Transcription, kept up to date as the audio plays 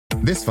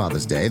This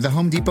Father's Day, the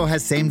Home Depot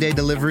has same-day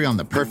delivery on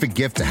the perfect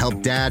gift to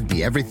help Dad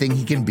be everything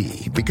he can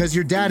be. Because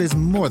your dad is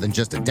more than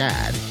just a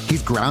dad.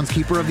 He's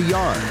groundskeeper of the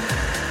yard,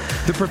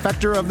 the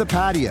perfecter of the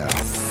patio,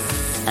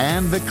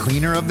 and the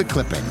cleaner of the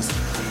clippings.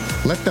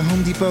 Let the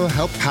Home Depot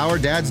help power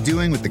Dad's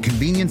doing with the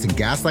convenience and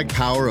gas-like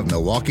power of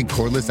Milwaukee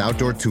cordless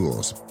outdoor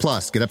tools.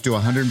 Plus, get up to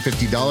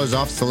 $150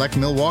 off select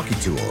Milwaukee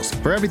tools.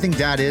 For everything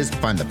Dad is,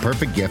 find the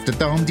perfect gift at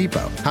the Home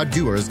Depot. How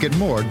doers get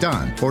more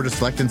done. Order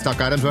select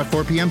in-stock items by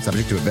 4 p.m.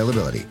 subject to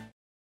availability.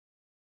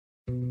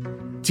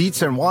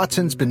 Dietz and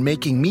Watson's been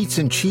making meats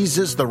and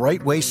cheeses the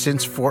right way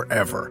since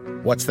forever.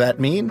 What's that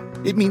mean?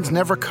 It means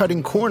never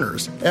cutting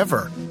corners,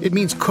 ever. It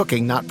means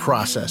cooking, not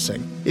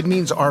processing. It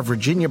means our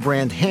Virginia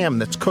brand ham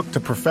that's cooked to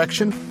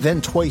perfection,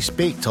 then twice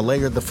baked to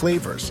layer the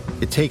flavors.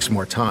 It takes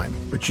more time,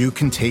 but you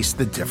can taste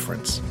the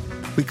difference.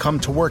 We come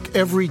to work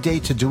every day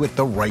to do it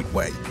the right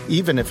way,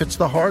 even if it's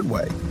the hard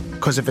way.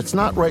 Because if it's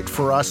not right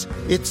for us,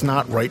 it's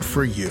not right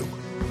for you.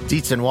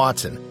 Dietz and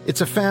Watson,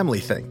 it's a family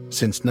thing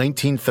since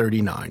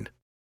 1939.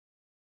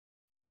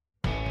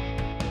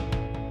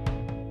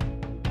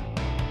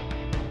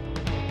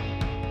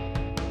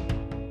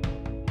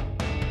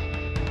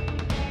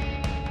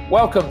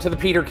 Welcome to the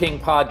Peter King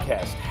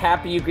Podcast.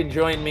 Happy you can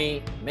join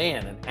me.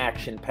 Man, an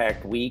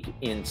action-packed week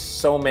in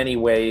so many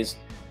ways.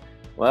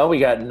 Well, we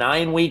got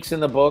 9 weeks in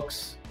the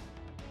books,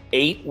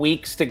 8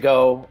 weeks to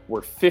go.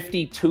 We're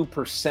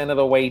 52% of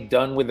the way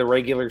done with the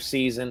regular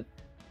season.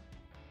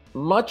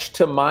 Much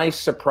to my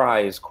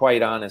surprise,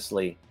 quite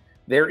honestly,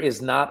 there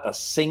is not a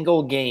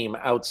single game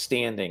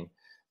outstanding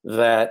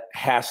that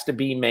has to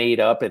be made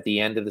up at the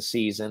end of the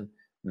season.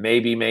 May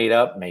be made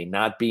up, may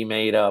not be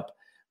made up.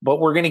 But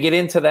we're going to get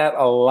into that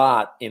a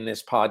lot in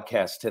this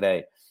podcast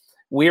today.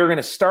 We are going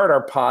to start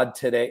our pod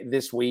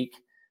this week,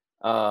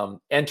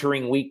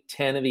 entering week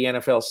 10 of the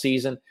NFL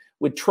season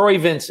with Troy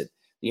Vincent,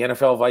 the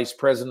NFL Vice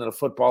President of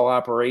Football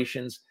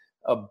Operations.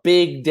 A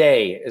big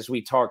day as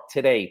we talk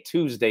today,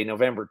 Tuesday,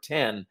 November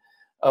 10,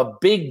 a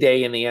big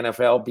day in the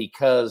NFL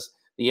because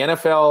the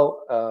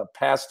NFL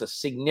passed a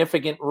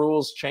significant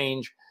rules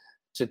change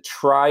to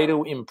try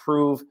to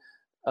improve,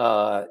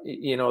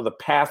 the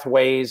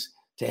pathways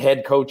to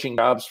head coaching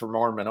jobs for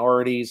more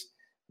minorities,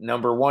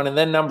 number one. And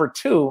then number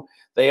two,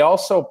 they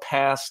also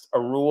passed a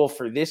rule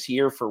for this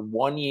year for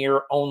 1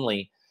 year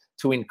only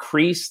to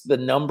increase the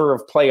number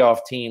of playoff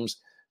teams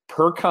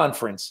per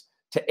conference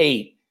to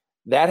 8.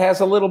 That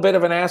has a little bit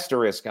of an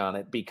asterisk on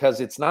it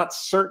because it's not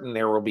certain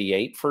there will be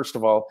 8. First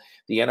of all,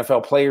 the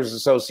NFL Players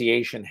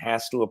Association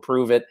has to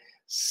approve it.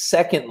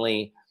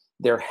 Secondly,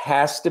 there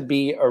has to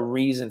be a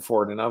reason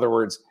for it. In other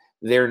words,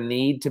 there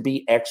need to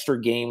be extra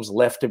games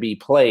left to be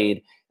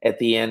played at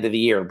the end of the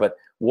year. But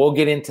we'll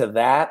get into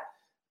that,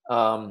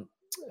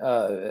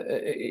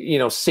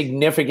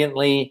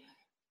 significantly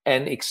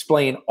and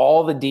explain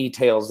all the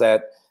details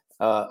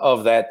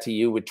of that to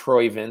you with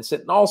Troy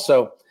Vincent. And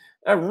also,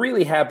 I'm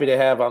really happy to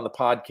have on the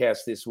podcast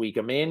this week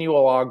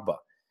Emmanuel Ogbah,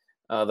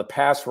 the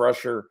pass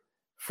rusher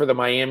for the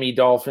Miami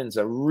Dolphins,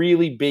 a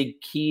really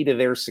big key to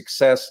their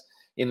success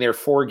in their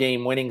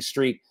 4-game winning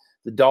streak.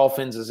 The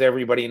Dolphins, as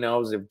everybody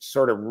knows, have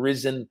sort of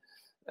risen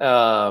in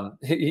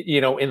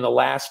the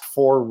last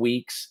 4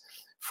 weeks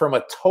from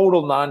a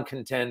total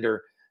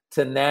non-contender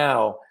to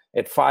now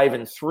at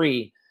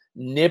 5-3,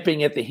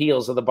 nipping at the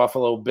heels of the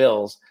Buffalo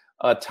Bills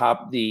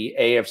atop the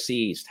AFC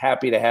East.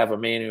 Happy to have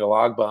Emmanuel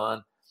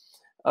Ogbah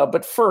on.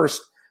 But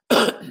first,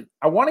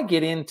 I want to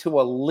get into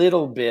a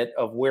little bit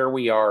of where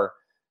we are.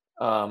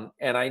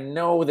 And I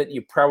know that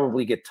you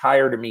probably get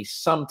tired of me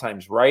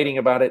sometimes writing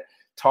about it,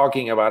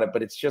 talking about it,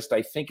 but it's just,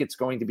 I think it's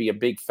going to be a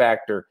big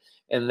factor.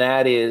 And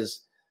that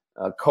is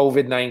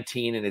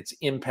COVID-19 and its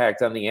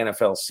impact on the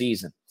NFL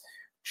season.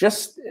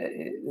 Just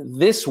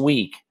this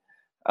week,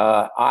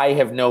 I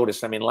have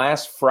noticed,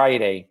 last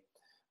Friday,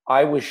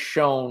 I was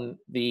shown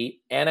the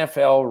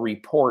NFL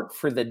report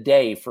for the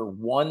day, for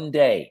 1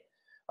 day,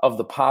 of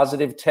the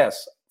positive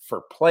tests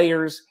for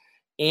players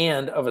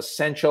and of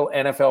essential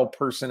NFL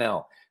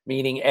personnel,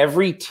 meaning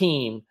every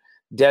team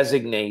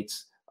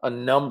designates a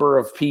number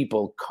of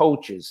people,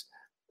 coaches,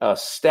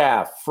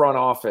 staff, front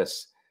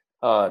office,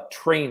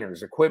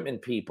 trainers,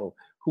 equipment people,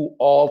 who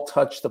all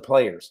touch the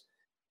players.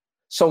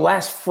 So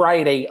last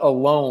Friday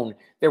alone,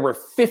 there were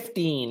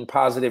 15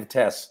 positive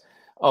tests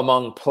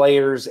among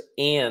players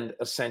and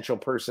essential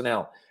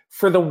personnel.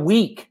 For the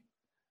week,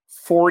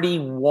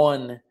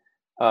 41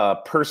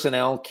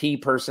 personnel, key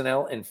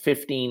personnel, and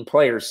 15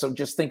 players. So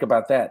just think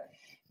about that.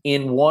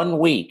 In 1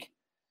 week,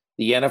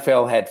 the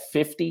NFL had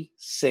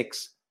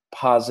 56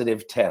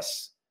 positive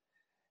tests.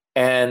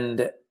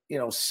 And,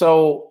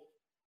 so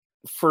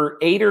for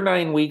 8 or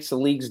 9 weeks, the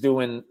league's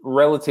doing,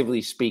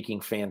 relatively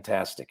speaking,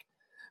 fantastic.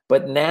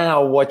 But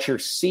now what you're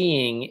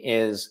seeing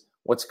is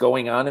what's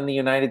going on in the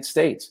United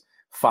States.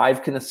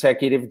 5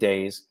 consecutive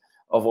days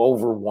of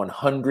over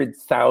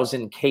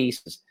 100,000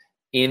 cases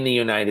in the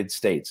United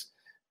States.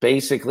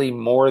 Basically,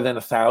 more than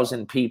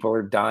 1,000 people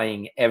are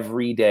dying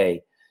every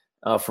day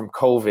from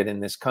COVID in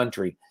this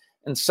country.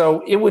 And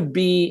so it would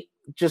be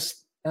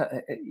just,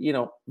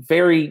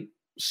 very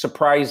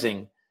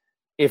surprising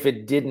if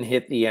it didn't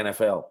hit the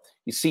NFL.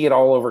 You see it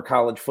all over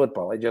college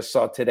football. I just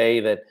saw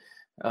today that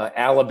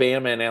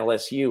Alabama and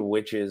LSU,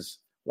 which is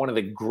one of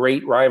the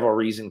great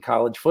rivalries in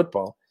college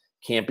football,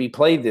 can't be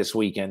played this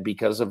weekend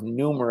because of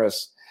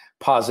numerous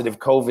positive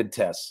COVID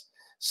tests.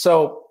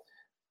 So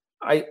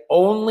I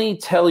only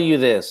tell you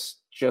this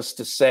just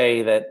to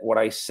say that what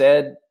I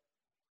said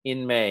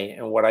in May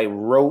and what I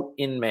wrote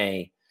in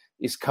May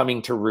is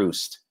coming to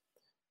roost.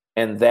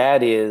 And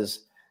that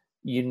is,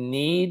 you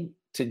need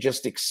to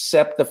just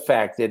accept the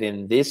fact that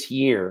in this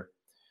year,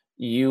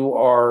 you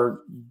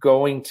are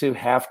going to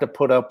have to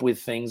put up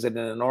with things that in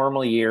a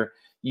normal year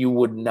you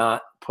would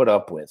not put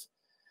up with.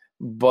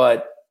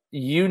 But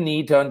you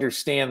need to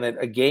understand that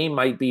a game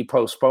might be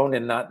postponed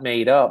and not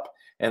made up,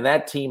 and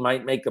that team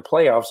might make the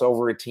playoffs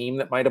over a team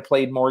that might have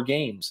played more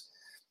games.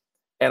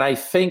 And I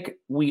think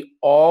we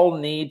all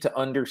need to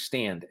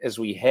understand as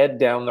we head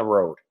down the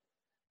road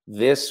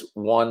this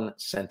one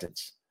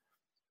sentence.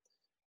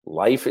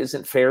 Life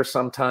isn't fair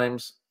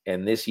sometimes,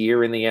 and this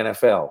year in the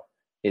NFL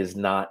is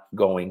not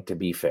going to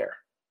be fair.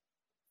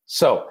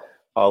 So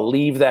I'll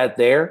leave that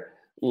there.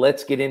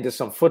 Let's get into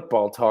some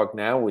football talk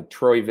now with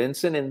Troy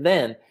Vincent and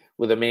then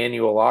with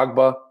Emmanuel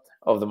Ogbah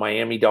of the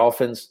Miami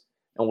Dolphins.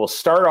 And we'll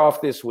start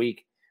off this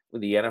week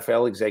with the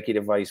NFL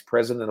Executive Vice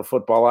President of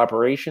Football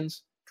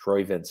Operations,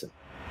 Troy Vincent.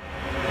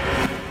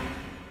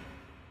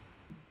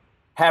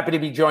 Happy to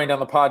be joined on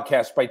the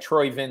podcast by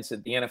Troy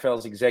Vincent, the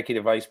NFL's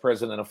Executive Vice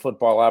President of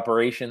Football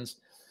Operations.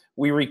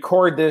 We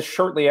record this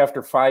shortly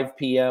after 5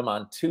 p.m.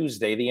 on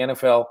Tuesday. The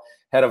NFL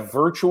had a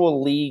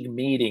virtual league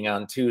meeting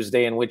on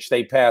Tuesday in which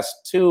they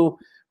passed two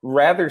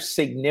rather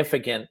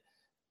significant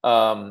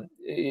amendments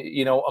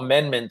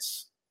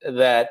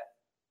that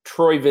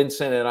Troy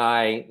Vincent and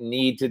I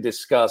need to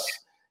discuss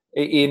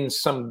in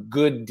some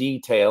good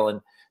detail.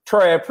 And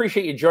Troy, I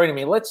appreciate you joining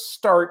me. Let's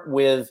start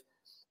with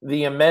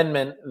the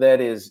amendment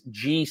that is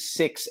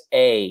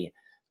G6A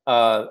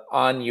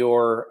on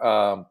your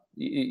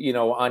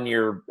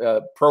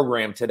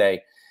program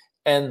today.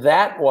 And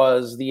that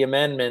was the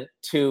amendment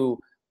to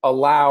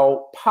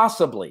allow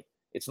possibly,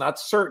 it's not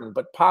certain,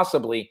 but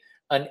possibly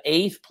an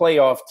 8th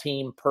playoff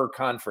team per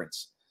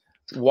conference.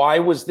 Why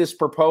was this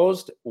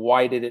proposed?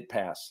 Why did it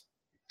pass?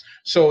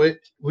 So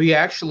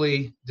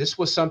this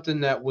was something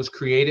that was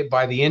created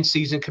by the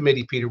in-season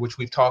committee, Peter, which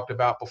we've talked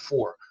about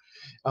before.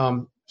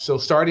 So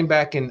starting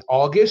back in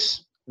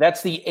August.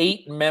 That's the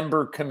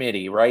 8-member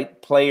committee, right?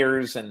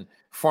 Players and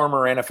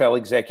former NFL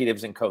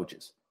executives and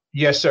coaches.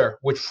 Yes, sir.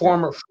 With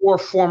four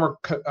former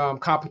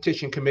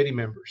competition committee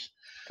members.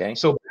 Okay.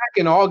 So back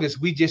in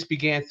August, we just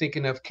began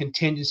thinking of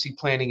contingency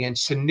planning and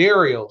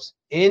scenarios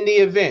in the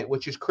event,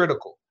 which is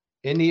critical,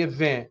 in the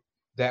event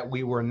that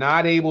we were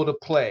not able to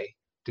play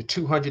the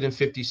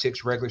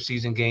 256 regular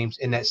season games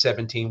in that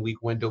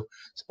 17-week window,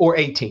 or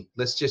 18.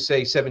 Let's just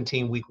say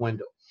 17-week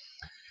window.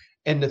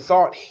 And the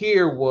thought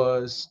here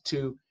was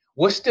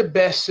what's the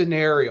best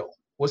scenario?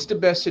 What's the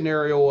best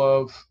scenario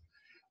of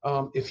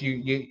if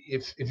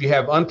you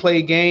have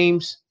unplayed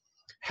games,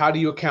 how do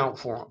you account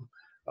for them?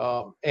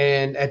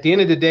 And at the end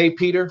of the day,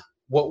 Peter,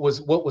 what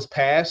was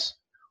passed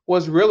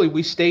was really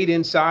we stayed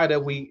inside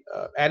of we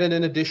added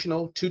an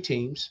additional 2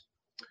 teams,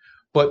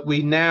 but we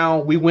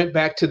went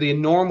back to the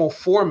normal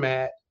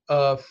format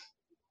of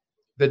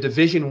the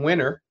division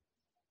winner.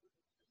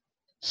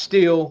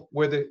 Still,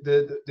 where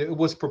it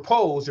was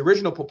proposed, the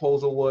original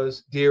proposal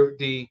was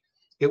it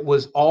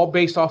was all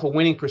based off a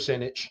winning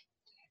percentage,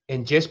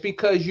 and just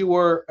because you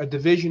were a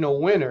divisional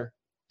winner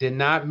did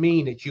not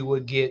mean that you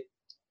would get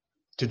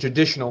the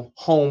traditional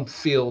home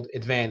field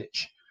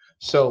advantage.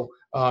 So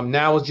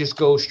now it just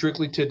goes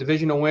strictly to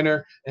divisional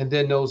winner, and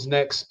then those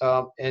next,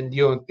 and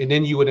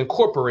then you would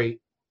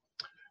incorporate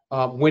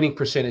winning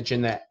percentage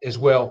in that as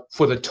well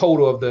for the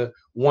total of the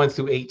 1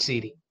 through 8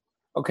 seeding.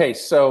 Okay,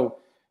 so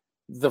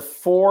the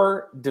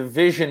 4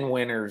 division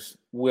winners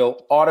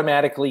will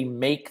automatically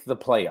make the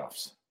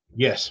playoffs.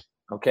 Yes.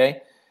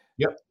 Okay.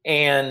 Yep.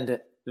 And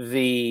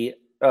the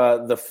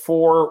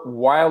 4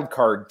 wild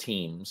card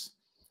teams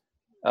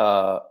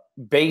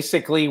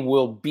basically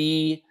will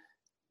be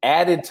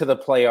added to the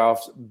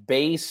playoffs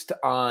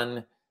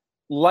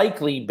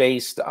likely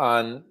based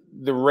on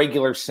the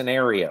regular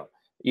scenario,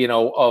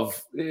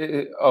 of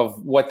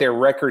what their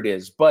record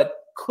is, but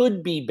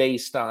could be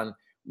based on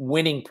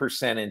winning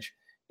percentage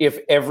if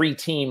every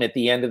team at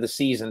the end of the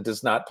season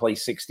does not play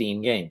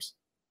 16 games.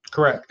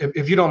 Correct.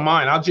 If you don't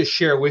mind, I'll just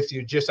share with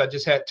you. I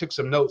took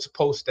some notes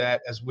post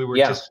that as we were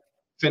just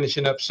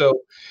finishing up.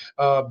 So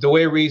the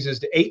way it reads is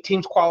the 8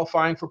 teams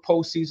qualifying for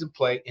postseason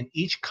play in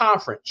each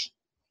conference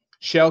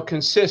shall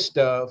consist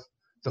of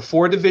the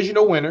 4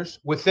 divisional winners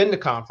within the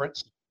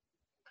conference,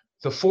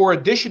 the 4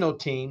 additional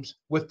teams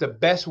with the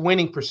best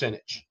winning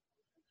percentage.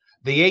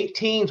 The 8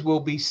 teams will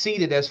be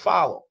seeded as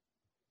follows: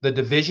 the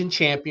division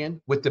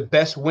champion with the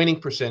best winning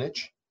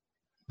percentage,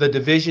 the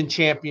division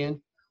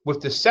champion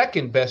with the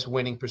second best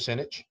winning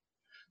percentage,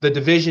 the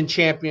division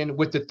champion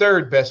with the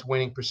third best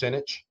winning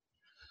percentage,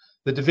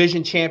 the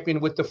division champion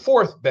with the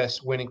 4th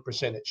best winning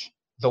percentage,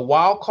 the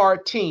wild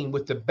card team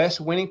with the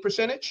best winning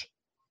percentage,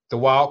 the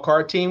wild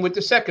card team with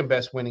the second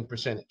best winning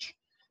percentage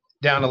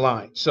down the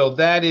line. So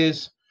that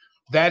is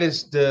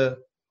the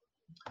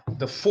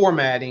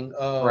formatting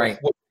of Right.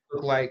 what it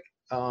look like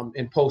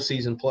in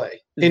postseason play.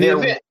 There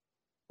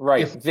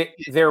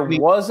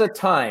was a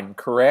time,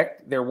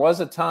 correct? There was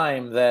a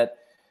time that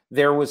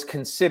there was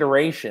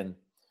consideration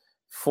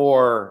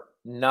for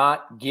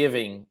not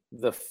giving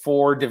the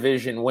 4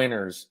 division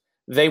winners.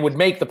 They would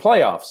make the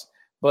playoffs,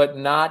 but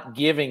not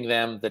giving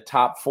them the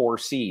top 4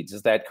 seeds.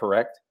 Is that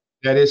correct?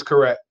 That is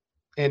correct.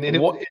 And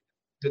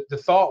the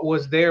thought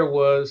was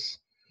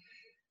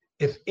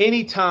if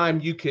any time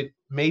you could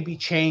maybe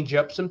change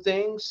up some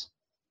things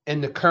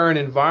in the current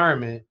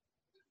environment,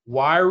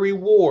 why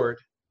reward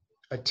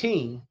a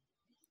team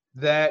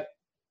that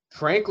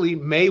frankly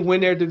may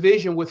win their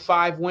division with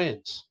 5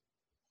 wins?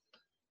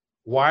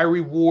 Why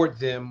reward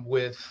them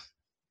with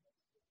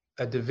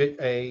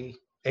a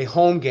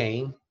home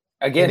game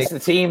against the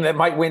team that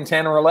might win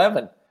 10 or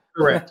 11?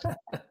 Correct.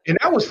 And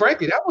that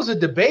was a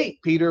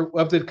debate, Peter,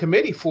 of the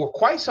committee for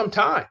quite some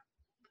time.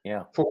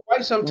 Yeah. For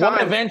quite some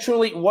time.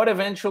 What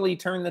eventually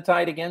turned the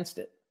tide against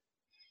it?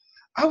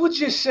 I would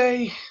just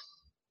say,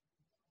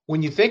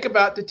 when you think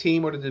about the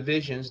team or the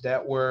divisions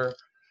that were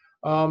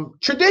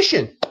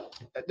tradition,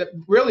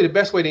 really the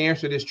best way to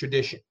answer it is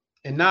tradition,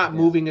 and not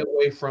moving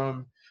away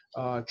from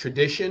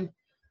tradition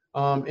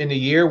in a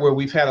year where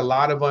we've had a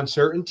lot of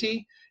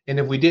uncertainty. And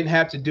if we didn't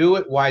have to do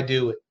it, why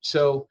do it?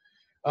 So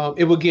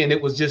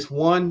it was just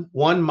one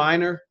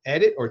minor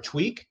edit or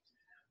tweak,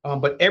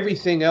 but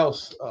everything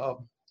else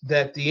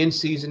that the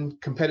in-season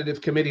competitive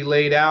committee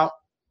laid out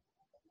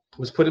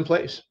was put in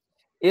place.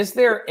 Is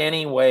there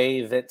any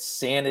way that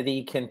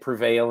sanity can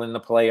prevail in the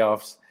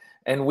playoffs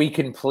and we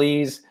can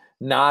please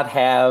not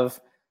have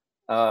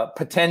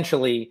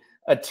potentially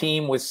a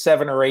team with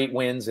 7 or 8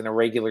 wins in a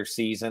regular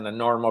season, a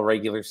normal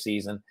regular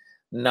season,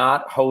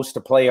 not host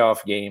a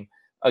playoff game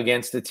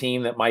against a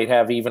team that might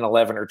have even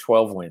 11 or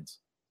 12 wins?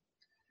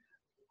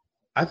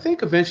 I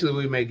think eventually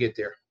we may get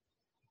there.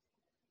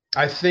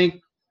 I think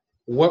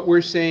what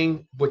we're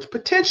seeing, which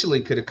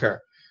potentially could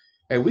occur,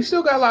 and we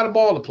still got a lot of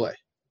ball to play,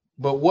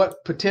 but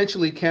what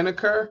potentially can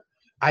occur,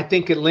 I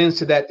think it lends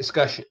to that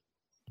discussion.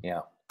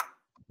 Yeah.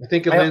 I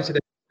think it lends to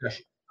that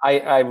discussion.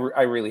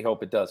 I really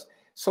hope it does.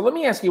 So let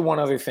me ask you one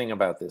other thing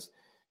about this.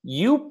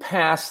 You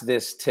passed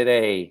this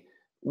today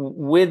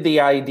with the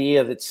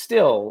idea that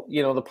still,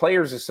 the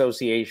Players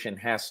Association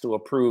has to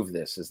approve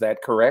this. Is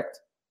that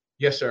correct?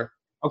 Yes, sir.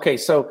 Okay,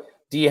 so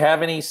do you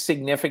have any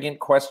significant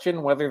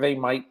question whether they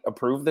might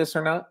approve this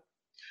or not?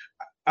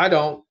 I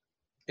don't.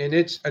 And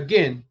it's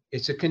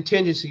a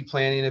contingency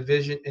plan and a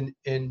vision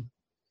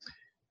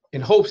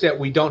in hopes that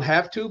we don't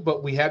have to,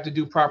 but we have to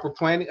do proper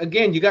planning.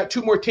 Again, you got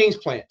 2 more teams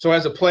playing. So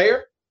as a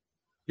player,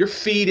 you're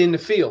feeding the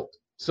field.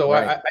 So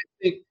right. I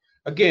think,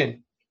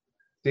 again,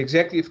 the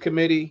executive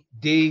committee,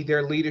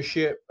 their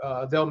leadership,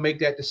 they'll make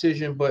that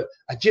decision. But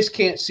I just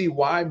can't see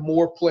why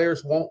more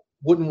players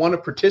wouldn't want to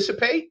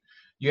participate.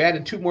 You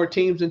added 2 more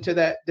teams into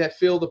that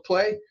field of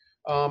play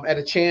at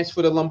a chance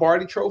for the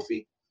Lombardi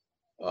Trophy.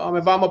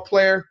 If I'm a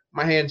player,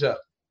 my hand's up.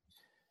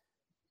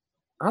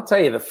 I'll tell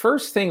you, the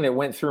first thing that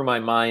went through my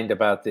mind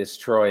about this,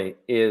 Troy,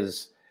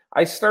 is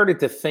I started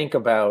to think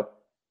about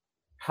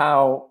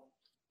how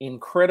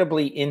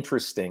incredibly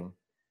interesting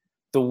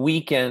the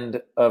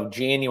weekend of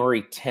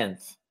January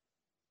 10th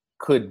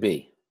could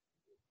be.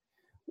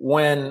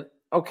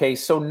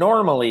 So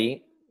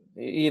normally,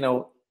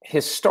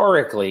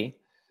 historically,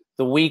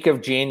 the week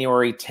of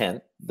January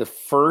 10th, the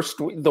first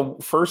week of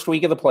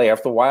the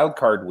playoff, the wild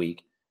card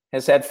week,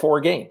 has had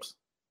 4 games.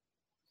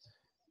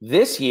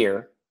 This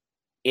year,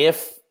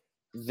 if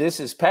this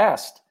is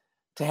passed,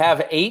 to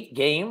have 8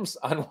 games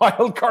on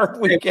wild card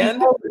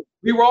weekend.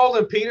 We were all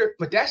in, Peter,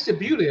 but that's the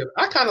beauty of it.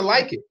 I kind of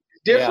like it.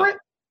 Different,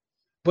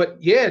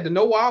 but the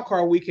no wild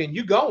card weekend,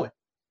 you going.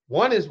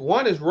 One is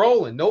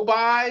rolling, no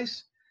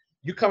buys.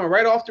 You coming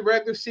right off the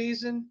regular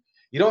season.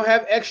 You don't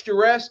have extra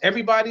rest.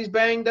 Everybody's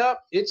banged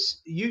up.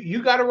 It's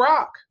you got to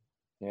rock.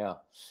 Yeah.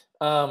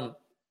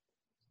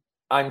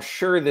 I'm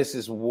sure this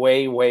is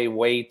way, way,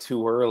 way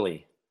too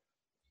early.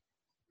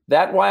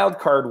 That wild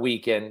card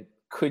weekend,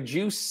 could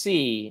you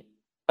see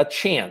a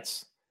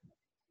chance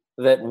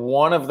that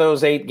one of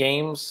those 8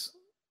 games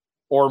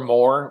or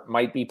more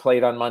might be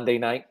played on Monday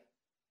night?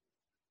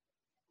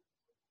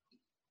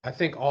 I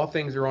think all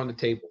things are on the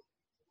table.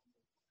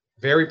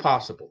 Very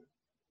possible.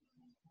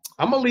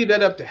 I'm going to leave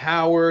that up to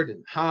Howard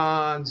and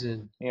Hans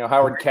and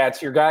Howard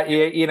Katz, your guy,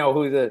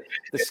 who the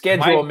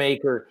schedule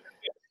maker.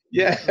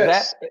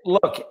 Yes.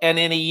 Look, and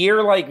in a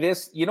year like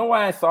this, you know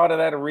why I thought of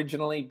that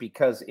originally?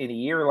 Because in a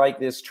year like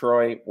this,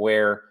 Troy,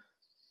 where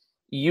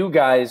you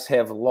guys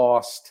have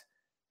lost,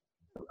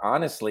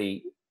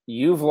 honestly,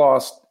 you've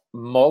lost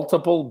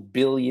multiple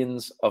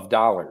billions of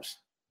dollars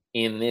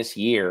in this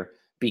year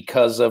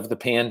because of the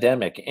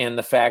pandemic and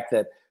the fact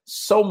that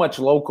so much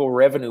local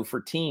revenue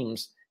for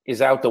teams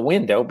is out the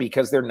window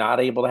because they're not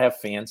able to have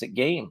fans at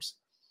games.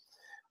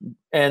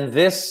 And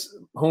this,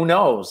 who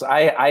knows?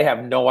 I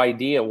have no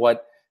idea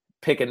what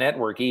pick a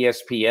network,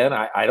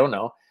 ESPN, I don't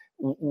know,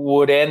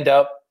 would end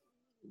up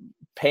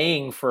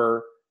paying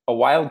for a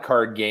wild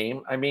card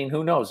game, I mean,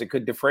 who knows? It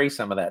could defray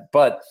some of that.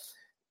 But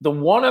the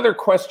one other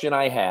question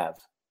I have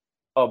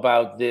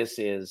about this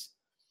is,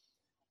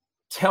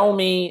 tell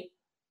me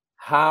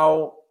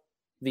how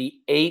the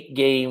 8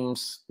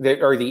 games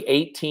or the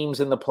 8 teams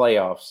in the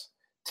playoffs,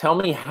 tell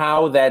me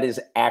how that is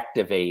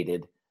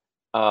activated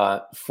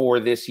for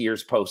this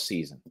year's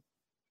postseason.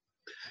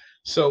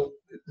 So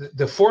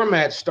the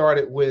format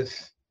started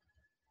with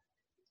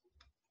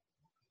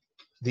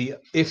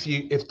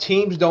if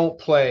teams don't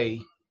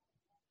play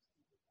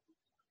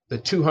the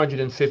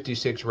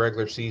 256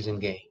 regular season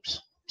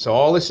games. So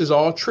all this is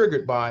all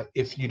triggered by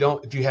if you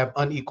have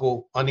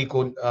unequal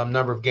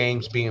number of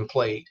games being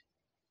played,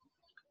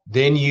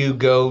 then you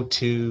go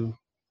to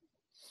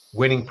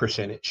winning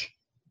percentage.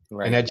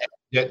 Right. And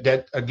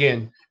that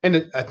again,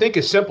 and I think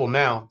it's simple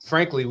now.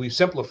 Frankly, we've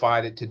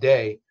simplified it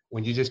today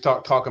when you just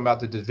talking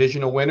about the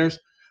divisional winners,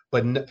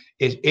 but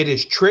it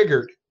is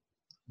triggered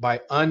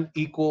by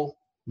unequal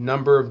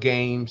number of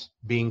games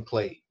being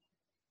played.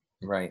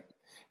 Right.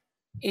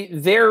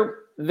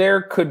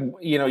 There could,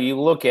 you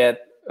look at,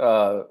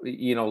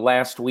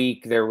 last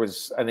week there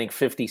was, I think,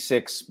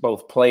 56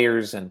 both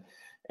players and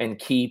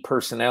key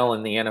personnel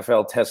in the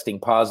NFL testing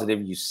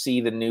positive. You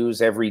see the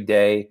news every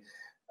day.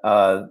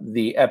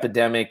 The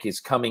epidemic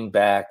is coming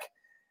back.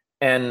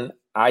 And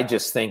I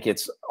just think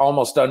it's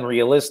almost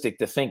unrealistic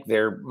to think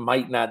there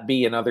might not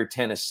be another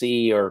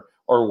Tennessee or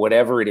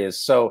whatever it is.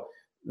 So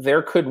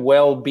there could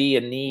well be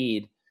a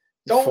need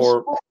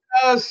for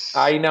us.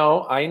 I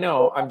know.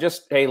 I'm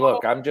just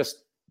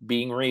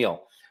being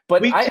real.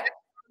 But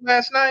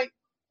last night.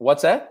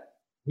 What's that?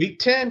 Week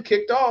 10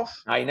 kicked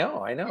off. I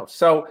know.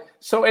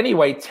 So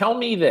anyway, tell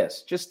me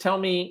this. Just tell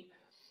me,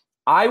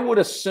 I would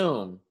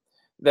assume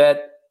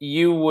that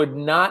you would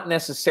not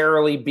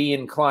necessarily be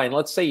inclined.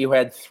 Let's say you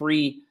had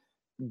 3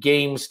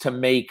 games to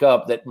make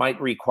up that might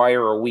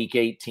require a week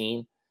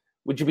 18.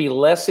 Would you be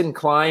less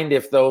inclined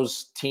if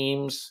those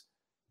teams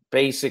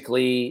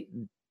basically,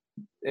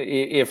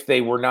 if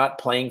they were not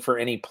playing for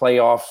any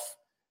playoff,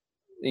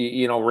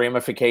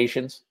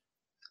 ramifications?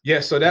 Yeah,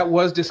 so that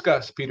was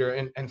discussed,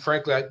 Peter. And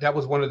frankly, that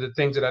was one of the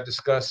things that I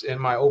discussed in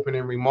my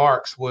opening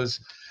remarks,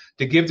 was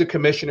to give the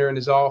commissioner and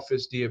his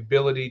office the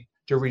ability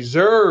to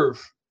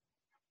reserve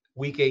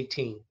week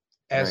 18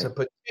 as a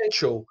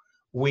potential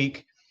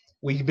week.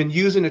 We've been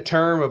using the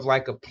term of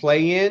like a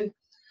play-in,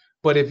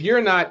 but if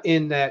you're not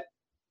in that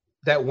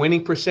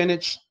winning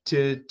percentage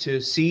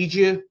to seed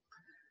you,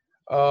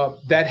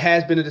 that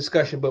has been a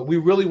discussion, but we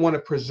really want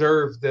to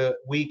preserve the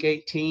week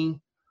 18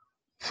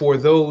 for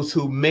those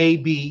who may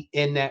be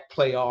in that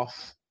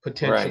playoff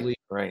potentially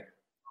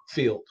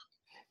field.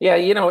 Yeah,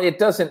 it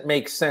doesn't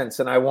make sense,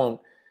 and I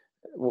won't,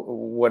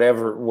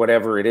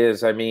 whatever it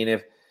is. I mean,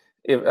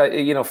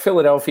 if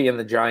Philadelphia and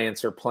the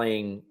Giants are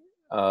playing,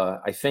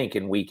 I think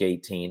in week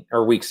 18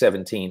 or week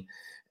 17,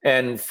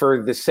 and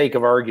for the sake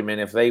of argument,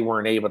 if they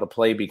weren't able to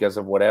play because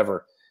of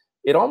whatever,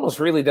 it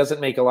almost really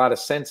doesn't make a lot of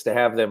sense to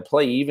have them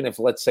play, even if,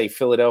 let's say,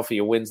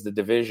 Philadelphia wins the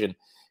division.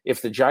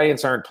 If the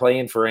Giants aren't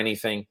playing for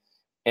anything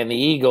and the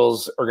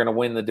Eagles are going to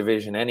win the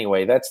division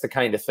anyway, that's the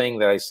kind of thing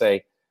that I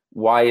say,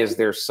 why is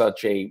there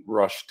such a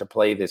rush to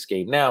play this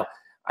game? Now,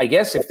 I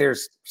guess if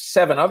there's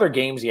 7 other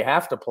games you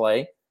have to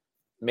play,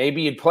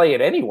 maybe you'd play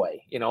it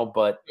anyway,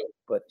 but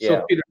yeah.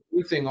 So, Peter,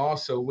 one thing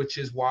also, which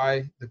is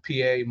why the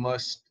PA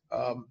must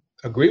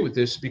agree with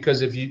this,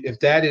 because if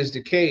that is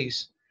the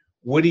case,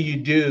 what do you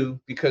do?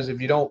 Because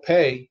if you don't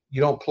pay, you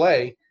don't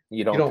play.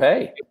 You don't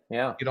pay.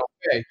 Yeah. You don't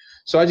pay.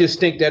 So I just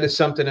think that is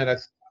something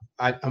that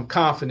I'm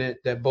confident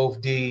that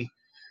both D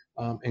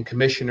and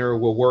Commissioner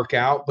will work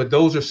out. But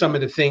those are some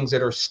of the things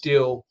that are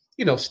still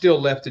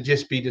left to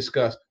just be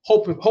discussed.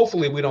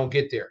 Hopefully we don't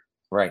get there.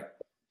 Right.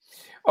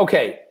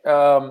 Okay.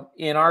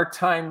 In our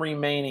time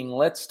remaining,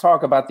 let's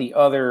talk about the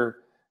other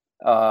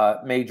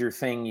major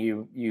thing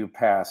you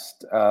passed,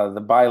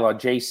 the bylaw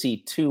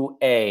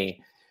JC2A,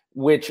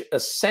 which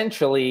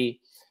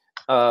essentially,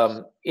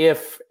 and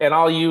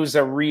I'll use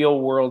a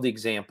real world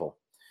example.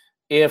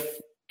 If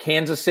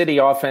Kansas City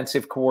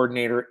offensive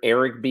coordinator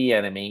Eric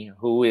Bieniemy,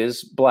 who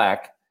is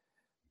black,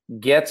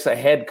 gets a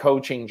head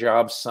coaching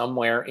job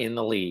somewhere in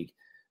the league,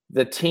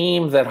 the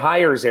team that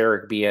hires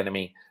Eric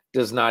Bieniemy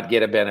does not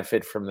get a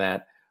benefit from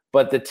that.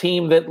 But the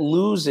team that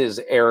loses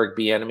Eric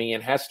Bieniemy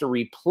and has to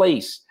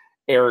replace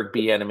Eric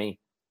Bieniemy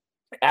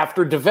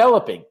after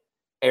developing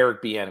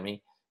Eric Bieniemy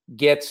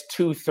gets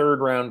 2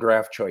 third-round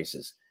draft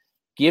choices.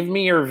 Give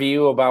me your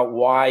view about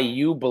why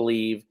you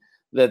believe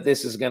that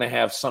this is going to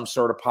have some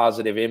sort of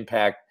positive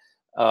impact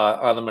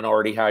on the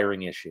minority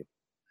hiring issue.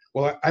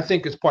 Well, I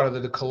think it's part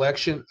of the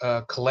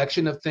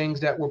collection of things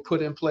that were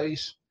put in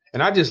place.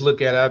 And I just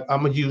look at it,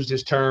 I'm going to use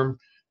this term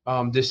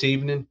this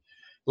evening.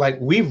 Like,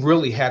 we've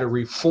really had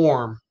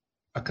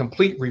a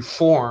complete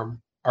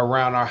reform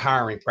around our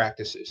hiring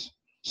practices.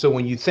 So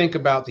when you think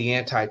about the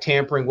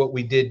anti-tampering, what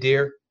we did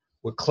there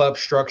with club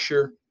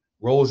structure,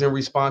 roles and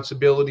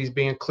responsibilities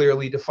being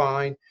clearly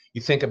defined,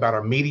 you think about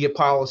our media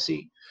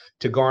policy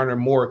to garner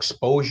more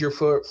exposure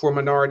for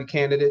minority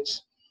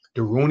candidates.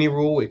 the Rooney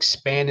Rule,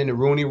 expanding the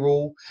Rooney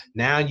Rule.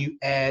 Now you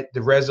add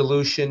the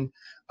resolution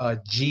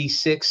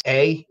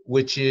G6A,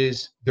 which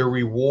is the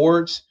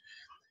rewards,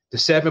 the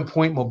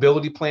 7-point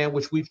mobility plan,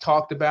 which we've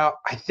talked about.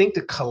 I think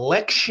the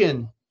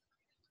collection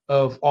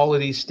of all of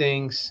these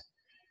things,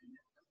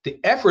 the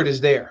effort is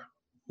there.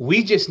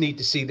 We just need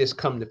to see this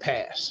come to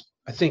pass.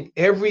 I think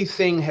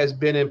everything has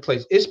been in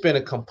place. It's been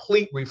a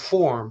complete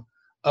reform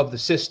of the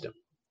system.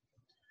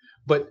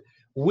 But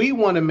we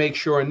want to make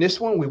sure in this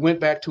one, we went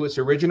back to its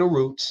original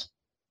roots.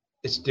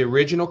 It's the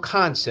original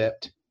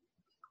concept,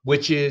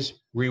 which is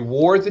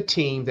reward the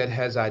team that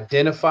has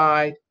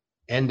identified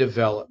and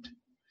developed.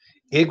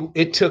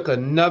 It took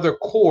another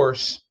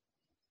course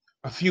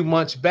a few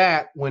months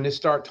back when it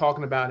started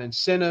talking about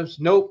incentives.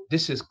 Nope,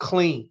 this is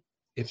clean.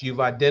 If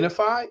you've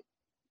identified,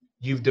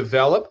 you've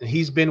developed, and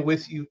he's been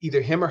with you, either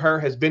him or her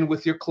has been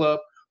with your club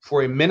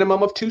for a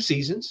minimum of 2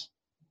 seasons,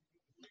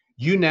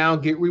 you now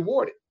get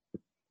rewarded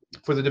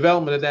for the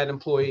development of that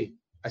employee.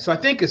 So I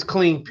think it's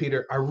clean,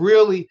 Peter. I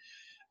really,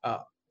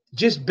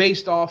 just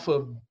based off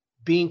of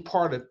being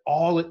part of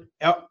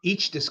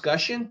each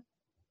discussion,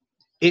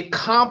 it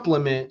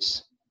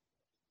complements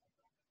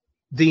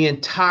the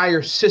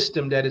entire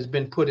system that has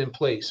been put in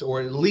place,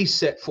 or at least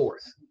set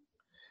forth.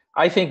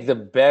 I think the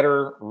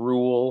better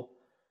rule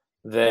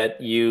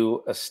that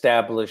you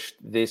established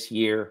this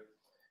year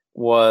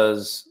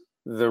was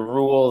the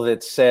rule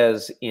that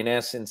says, in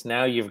essence,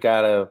 now you've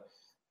got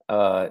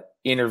to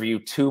interview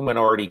 2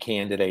 minority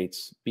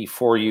candidates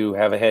before you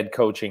have a head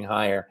coaching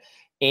hire.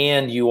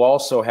 And you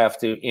also have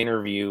to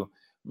interview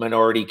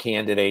minority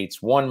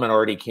candidates, 1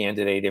 minority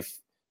candidate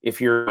if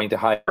you're going to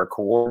hire a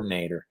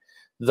coordinator.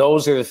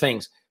 Those are the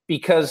things.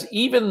 Because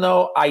even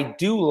though I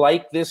do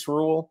like this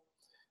rule,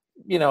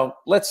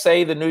 let's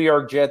say the New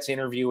York Jets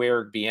interview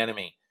Eric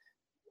Bieniemy.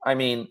 I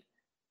mean,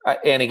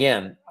 and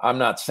again, I'm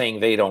not saying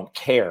they don't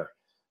care,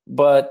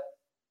 but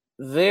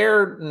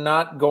they're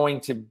not going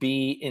to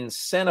be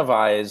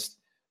incentivized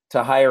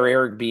to hire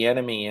Eric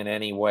Bieniemy in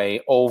any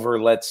way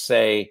over, let's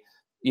say,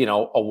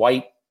 a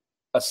white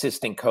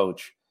assistant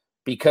coach,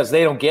 because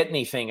they don't get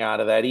anything out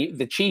of that.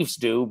 The Chiefs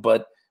do,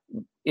 but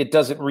it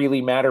doesn't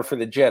really matter for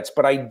the Jets.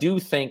 But I do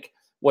think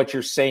what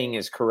you're saying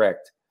is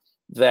correct,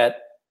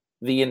 that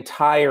the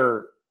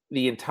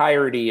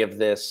entirety of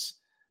this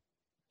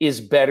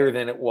is better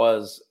than it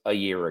was a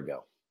year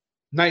ago.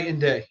 Night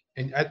and day.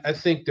 And I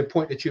think the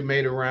point that you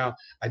made around,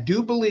 I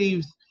do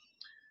believe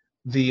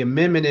the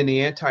amendment in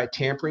the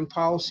anti-tampering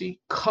policy,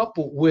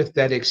 coupled with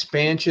that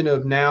expansion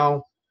of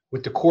now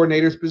with the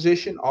coordinator's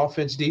position,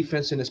 offense,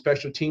 defense, and the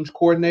special teams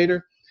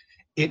coordinator,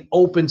 it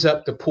opens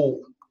up the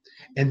pool.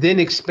 And then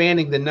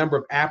expanding the number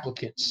of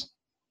applicants.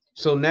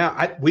 So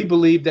now we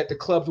believe that the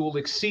clubs will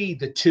exceed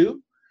the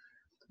 2,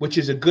 which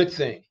is a good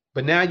thing.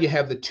 But now you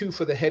have the 2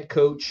 for the head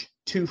coach,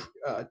 1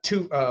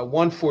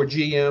 for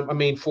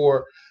GM.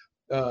 For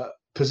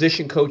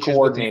position coaches,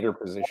 coordinator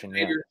position.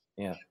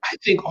 Yeah. I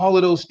think all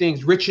of those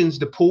things richens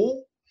the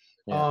pool,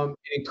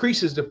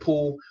 increases the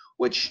pool,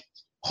 which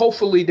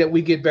hopefully that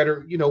we get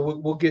better.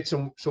 We'll get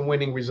some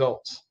winning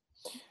results.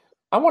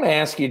 I want to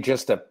ask you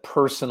just a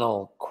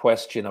personal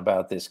question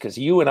about this, because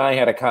you and I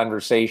had a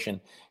conversation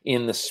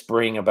in the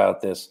spring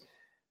about this.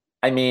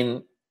 I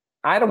mean,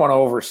 I don't want to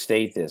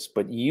overstate this,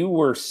 but you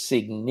were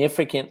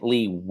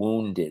significantly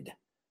wounded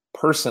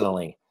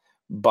personally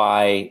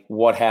by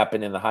what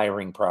happened in the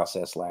hiring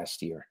process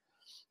last year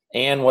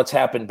and what's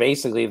happened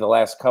basically the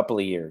last couple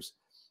of years.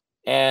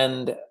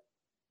 And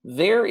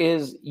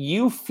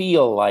you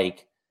feel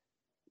like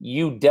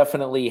you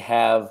definitely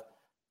have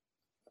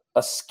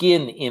a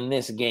skin in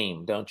this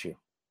game, don't you?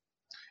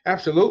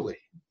 Absolutely.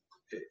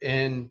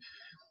 And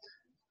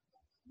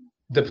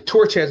the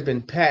torch has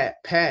been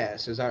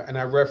passed, and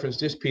I referenced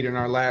this, Peter, in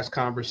our last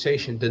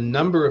conversation. The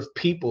number of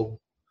people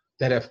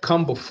that have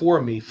come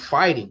before me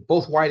fighting,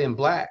 both white and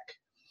black,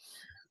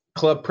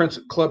 club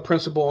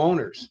principal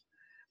owners.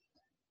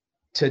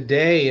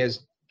 Today,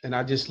 and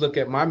I just look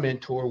at my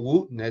mentor,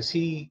 Wooten, as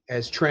he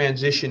has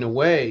transitioned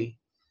away,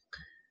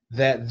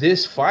 that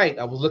this fight,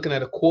 I was looking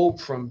at a quote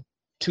from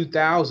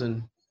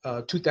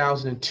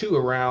 2002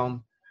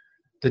 around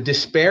the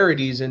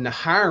disparities in the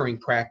hiring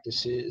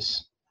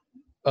practices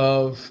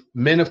of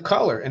men of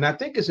color. And I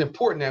think it's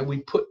important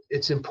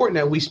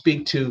that we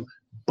speak to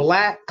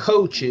black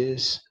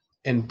coaches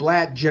and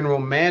black general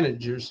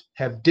managers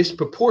have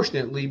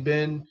disproportionately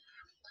been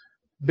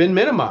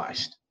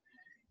minimized.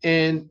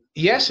 And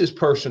yes, it's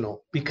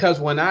personal, because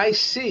when I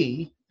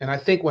see, and I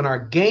think when our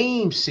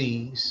game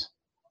sees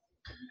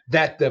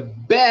that the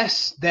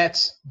best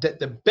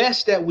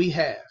that we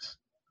have,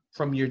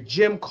 from your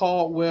Jim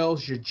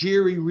Caldwells, your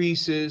Jerry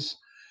Reeses,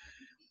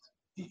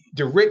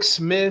 the Rick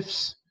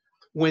Smiths,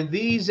 when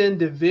these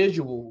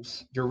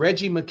individuals, the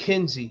Reggie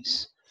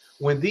McKenzies,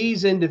 when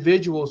these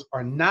individuals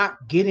are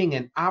not getting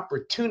an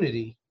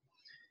opportunity,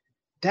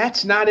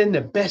 that's not in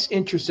the best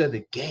interest of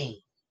the game.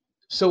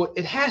 So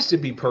it has to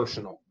be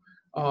personal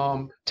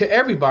to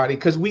everybody,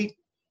 because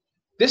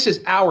this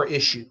is our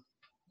issue.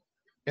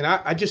 And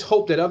I just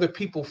hope that other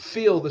people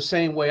feel the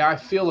same way I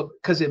feel,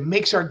 because it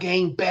makes our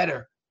game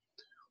better.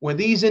 when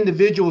these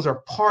individuals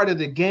are part of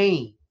the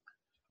game,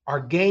 our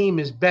game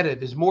is better,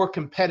 it's more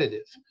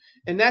competitive.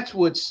 And that's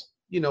what's,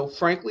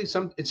 frankly,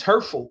 it's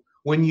hurtful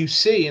when you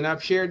see, and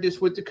I've shared this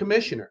with the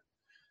commissioner,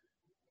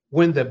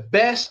 when the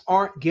best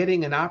aren't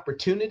getting an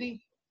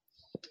opportunity,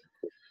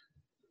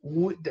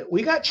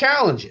 we got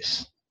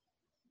challenges.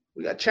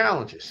 We got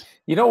challenges.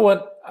 You know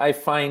what I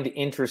find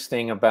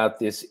interesting about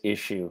this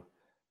issue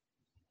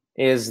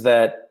is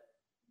that,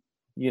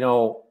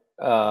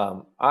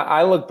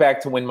 I look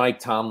back to when Mike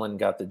Tomlin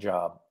got the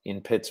job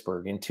in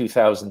Pittsburgh in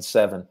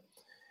 2007.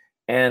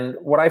 And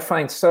what I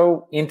find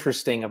so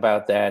interesting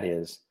about that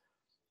is,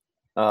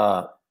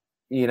 I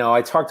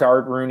talked to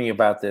Art Rooney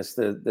about this,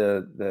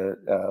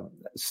 the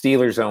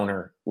Steelers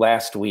owner,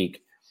 last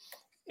week.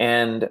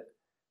 And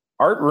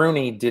Art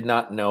Rooney did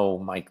not know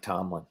Mike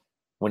Tomlin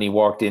when he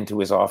walked into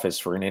his office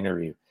for an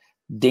interview.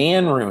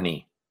 Dan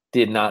Rooney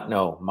did not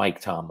know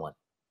Mike Tomlin.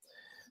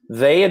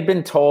 They had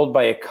been told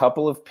by a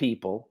couple of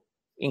people,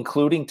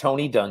 including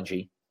Tony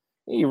Dungy,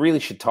 you really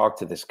should talk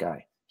to this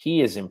guy.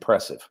 He is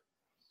impressive.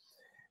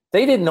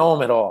 They didn't know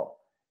him at all.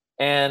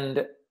 And,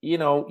 Dan,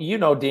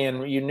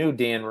 you knew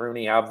Dan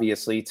Rooney,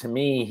 obviously. To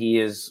me, he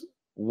is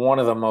one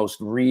of the most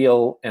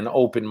real and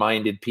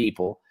open-minded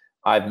people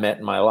I've met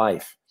in my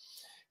life.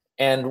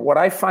 And what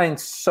I find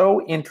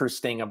so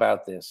interesting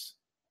about this,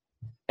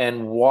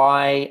 and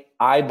why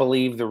I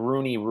believe the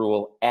Rooney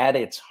Rule at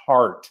its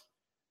heart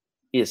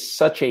is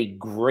such a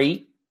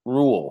great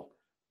rule.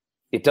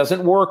 It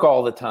doesn't work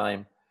all the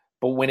time,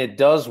 but when it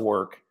does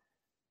work,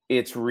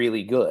 it's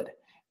really good.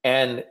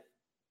 And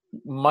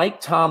Mike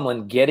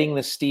Tomlin getting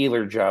the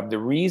Steeler job, the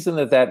reason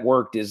that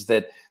worked is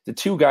that the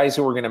two guys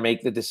who were going to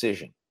make the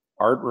decision,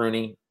 Art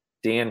Rooney,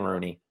 Dan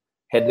Rooney,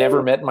 had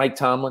never met Mike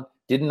Tomlin,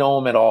 didn't know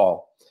him at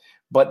all.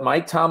 But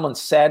Mike Tomlin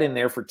sat in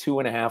there for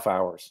 2.5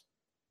 hours.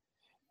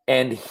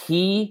 And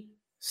he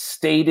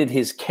stated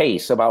his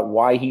case about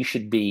why he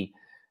should be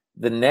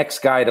the next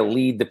guy to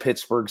lead the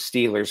Pittsburgh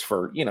Steelers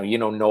for,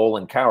 Noel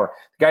and Cowher,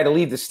 the guy to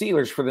lead the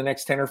Steelers for the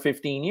next 10 or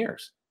 15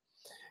 years.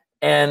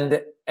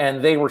 And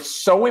they were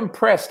so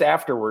impressed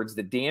afterwards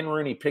that Dan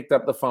Rooney picked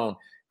up the phone,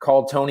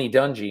 called Tony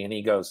Dungy, and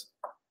he goes,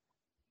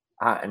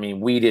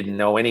 we didn't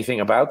know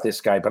anything about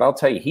this guy, but I'll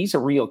tell you, he's a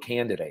real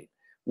candidate.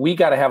 We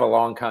got to have a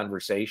long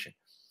conversation.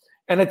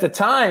 And at the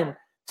time,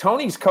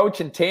 Tony's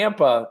coach in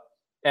Tampa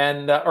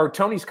or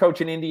Tony's coach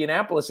in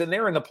Indianapolis, and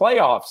they're in the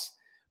playoffs.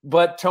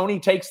 But Tony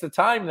takes the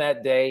time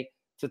that day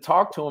to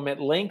talk to him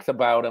at length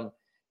about him.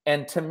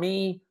 And to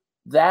me,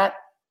 that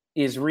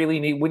is really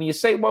neat. When you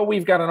say, well,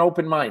 we've got an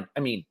open mind,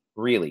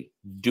 really,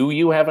 do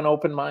you have an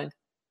open mind?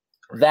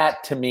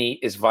 That to me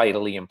is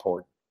vitally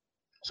important.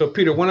 So,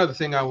 Peter, one other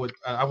thing I would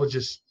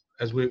just,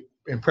 as we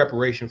in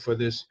preparation for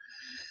this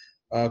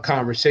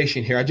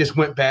conversation here, I just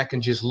went back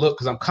and just looked,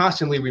 because I'm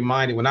constantly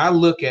reminded when I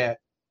look at,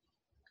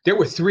 there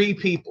were three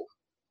people,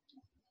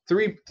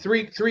 three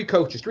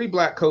coaches, three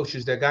black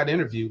coaches that got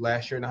interviewed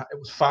last year, and it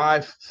was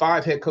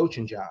five head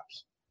coaching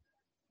jobs.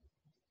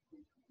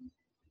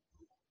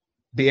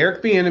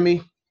 Eric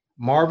Bieniemy,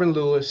 Marvin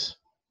Lewis,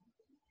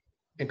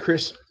 and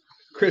Chris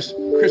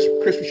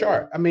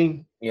Richard.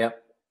 Yeah.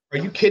 Are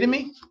you kidding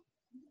me?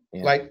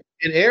 Yeah.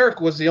 And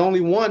Eric was the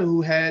only one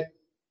who had,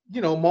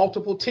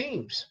 multiple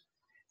teams.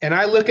 And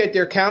I look at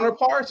their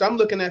counterparts, I'm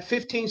looking at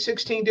 15,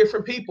 16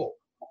 different people.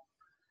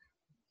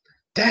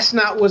 That's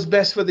not what's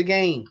best for the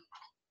game.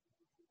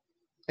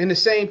 And the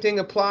same thing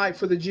applied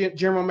for the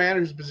general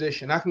manager's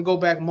position. I can go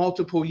back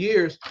multiple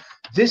years.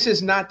 This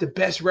is not the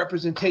best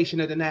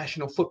representation of the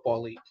National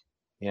Football League.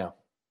 Yeah.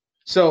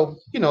 So,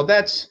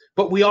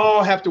 but we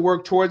all have to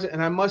work towards it.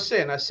 And I must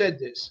say, and I said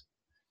this,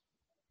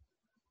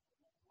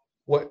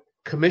 what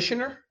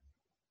Commissioner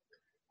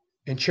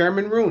and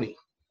Chairman Rooney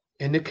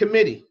and the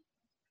committee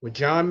with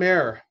John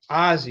Mara,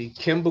 Ozzie,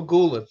 Kim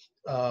Bagula,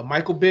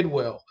 Michael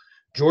Bidwell,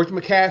 George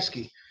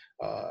McCaskey,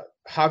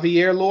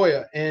 Javier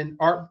Loya, and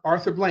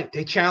Arthur Blank,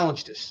 they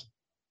challenged us.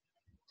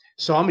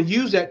 So I'm going to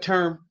use that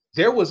term.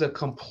 There was a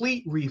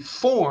complete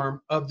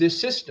reform of this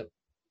system.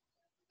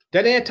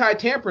 That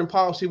anti-tampering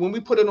policy, when we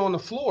put it on the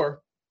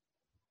floor,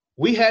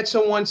 we had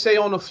someone say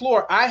on the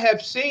floor, I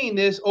have seen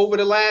this over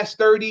the last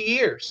 30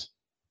 years.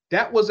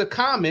 That was a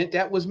comment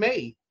that was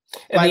made.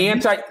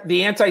 And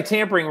the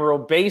anti-tampering rule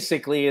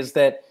basically is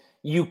that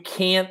you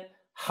can't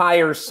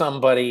hire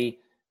somebody.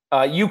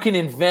 You can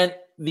invent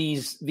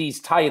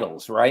these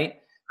titles, right?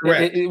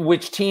 Correct.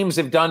 Which teams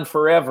have done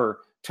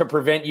forever to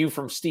prevent you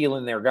from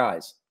stealing their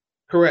guys.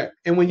 Correct.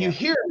 And when you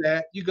hear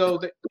that, you go,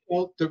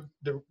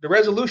 the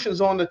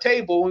resolution's on the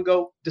table and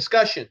go,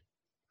 discussion.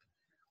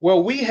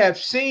 Well, we have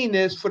seen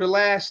this for the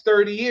last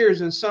 30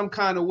 years in some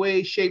kind of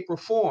way, shape, or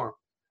form.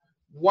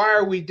 Why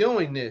are we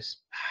doing this?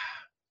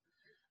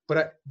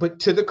 But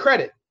to the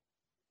credit,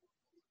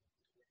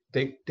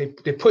 they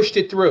pushed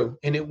it through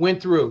and it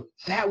went through.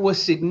 That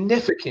was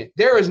significant.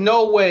 There is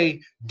no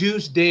way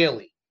Deuce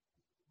Daly,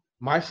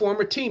 my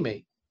former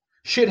teammate,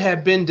 should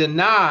have been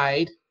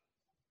denied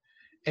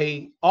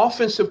an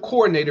offensive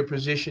coordinator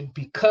position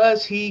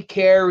because he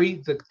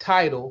carried the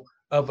title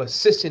of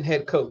assistant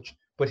head coach,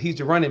 but he's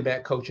the running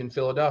back coach in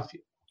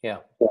Philadelphia. Yeah.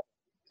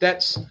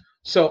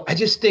 So I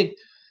just think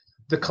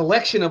the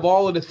collection of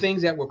all of the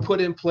things that were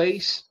put in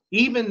place,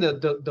 even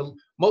the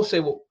most say,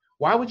 well,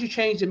 why would you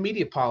change the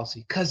media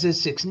policy? Because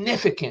it's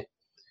significant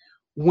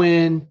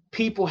when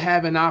people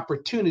have an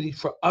opportunity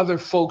for other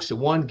folks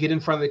to get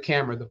in front of the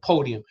camera, the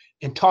podium,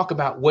 and talk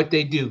about what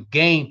they do,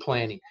 game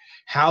planning,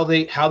 how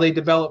they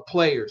develop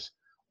players.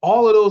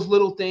 All of those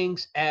little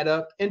things add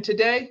up. And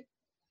today,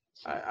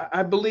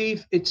 I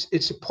believe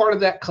it's a part of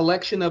that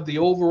collection of the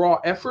overall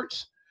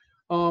efforts.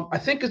 I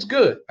think it's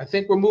good. I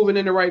think we're moving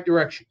in the right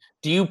direction.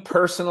 Do you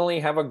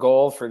personally have a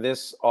goal for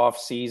this off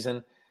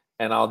season?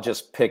 And I'll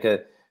just pick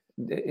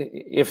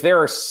if there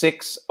are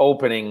 6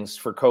 openings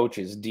for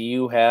coaches, do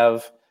you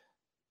have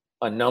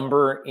a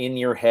number in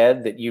your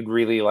head that you'd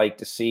really like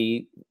to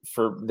see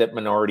for that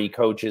minority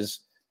coaches?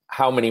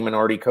 How many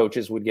minority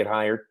coaches would get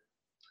hired?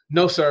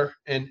 No, sir.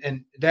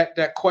 And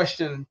that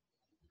question,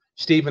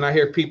 Stephen, I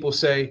hear people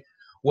say,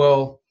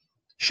 well,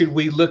 should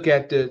we look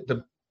at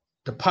the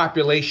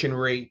population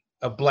rate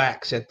of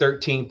blacks at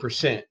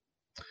 13%?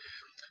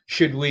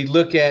 Should we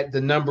look at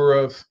the number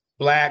of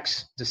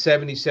blacks, the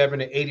 77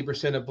 to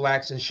 80% of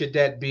blacks, and should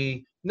that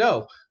be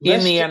no?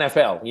 In the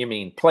NFL, you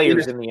mean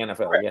players in the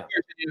NFL? Right, yeah.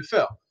 In the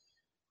NFL.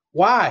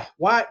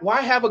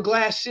 Why have a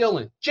glass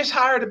ceiling? Just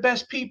hire the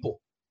best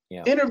people.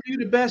 Yeah. Interview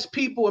the best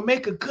people and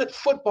make a good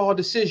football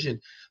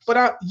decision.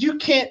 But you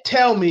can't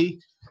tell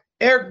me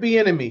Eric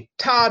Bieniemy,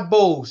 Todd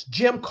Bowles,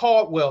 Jim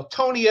Caldwell,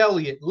 Tony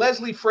Elliott,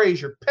 Leslie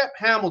Frazier, Pep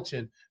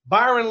Hamilton,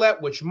 Byron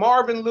Leftwich,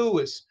 Marvin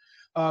Lewis,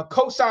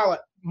 Coach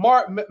Solid,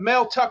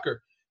 Mel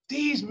Tucker.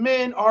 These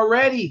men are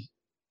ready.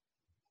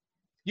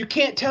 You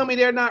can't tell me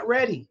they're not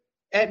ready.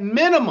 At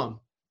minimum,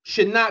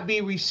 should not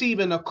be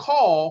receiving a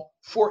call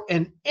for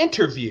an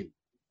interview.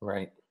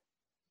 Right.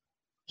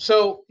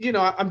 So,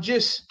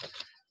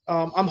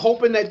 I'm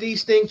hoping that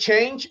these things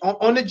change.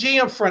 On the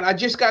GM front, I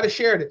just got to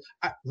share it.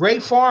 Ray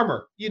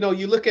Farmer, you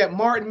look at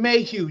Martin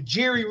Mayhew,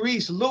 Jerry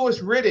Reese, Louis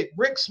Riddick,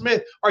 Rick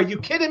Smith. Are you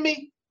kidding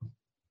me?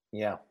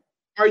 Yeah.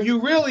 Are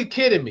you really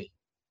kidding me?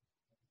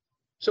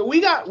 So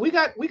we got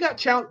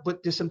challenge,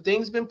 but there's some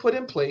things been put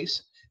in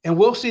place, and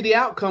we'll see the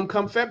outcome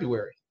come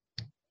February.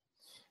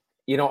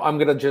 I'm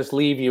going to just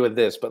leave you with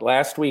this, but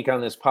last week on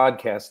this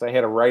podcast, I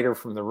had a writer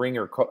from The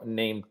Ringer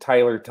named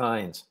Tyler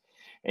Tynes,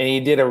 and he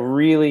did a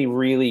really,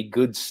 really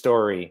good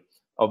story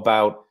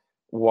about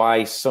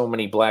why so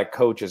many black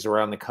coaches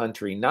around the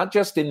country, not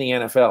just in the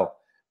NFL,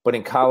 but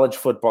in college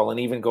football and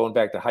even going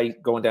down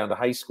to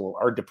high school,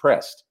 are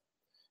depressed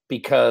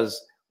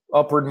because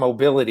upward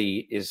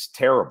mobility is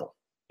terrible.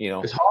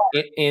 It's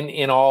hard.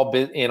 In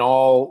all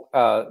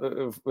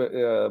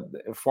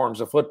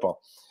forms of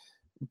football.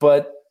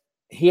 But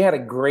he had a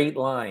great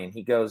line.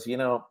 He goes,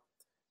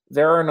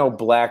 there are no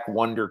black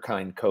wonder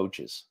kind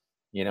coaches.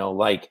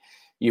 Like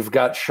you've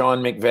got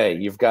Sean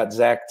McVay, you've got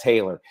Zach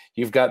Taylor,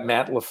 you've got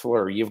Matt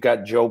LaFleur, you've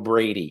got Joe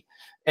Brady.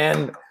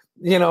 And,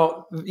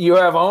 you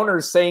have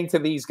owners saying to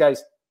these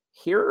guys,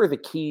 here are the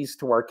keys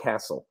to our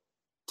castle.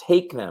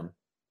 Take them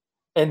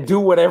and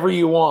do whatever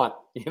you want,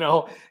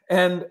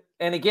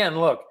 And again,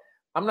 look,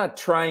 I'm not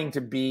trying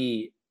to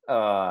be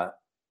I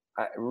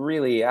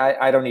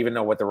don't even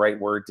know what the right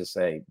word to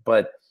say,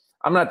 but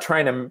I'm not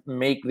trying to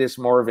make this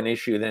more of an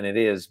issue than it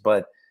is,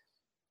 but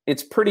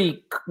it's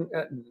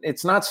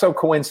not so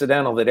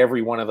coincidental that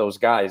every one of those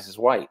guys is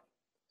white,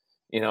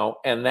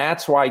 and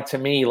that's why to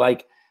me,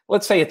 like,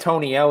 let's say a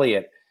Tony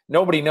Elliott,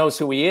 nobody knows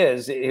who he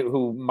is,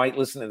 who might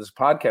listen to this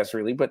podcast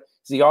really, but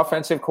he's the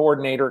offensive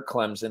coordinator at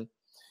Clemson.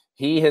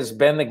 He has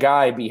been the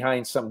guy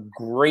behind some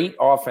great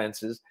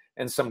offenses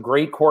and some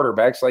great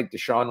quarterbacks like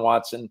Deshaun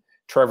Watson,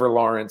 Trevor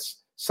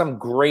Lawrence, some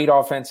great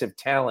offensive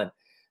talent.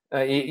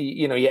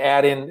 You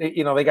add in,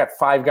 they got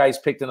 5 guys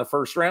picked in the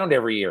first round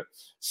every year.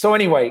 So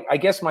anyway, I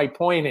guess my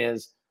point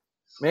is,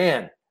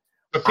 man,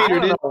 but Peter, I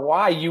don't know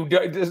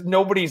why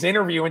nobody's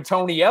interviewing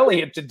Tony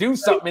Elliott to do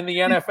something in the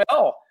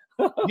NFL.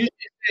 You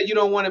said you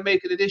don't want to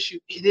make it an issue.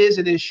 It is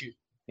an issue.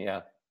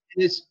 Yeah.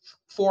 It's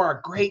for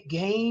our great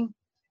game.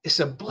 It's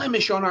a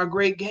blemish on our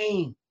great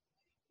game.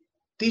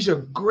 These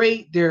are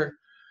great. They're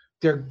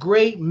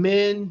great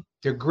men.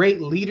 They're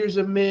great leaders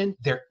of men.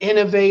 They're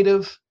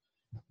innovative.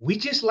 We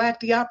just lack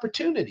the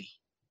opportunity.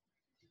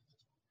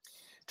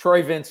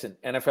 Troy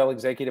Vincent, NFL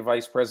Executive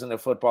Vice President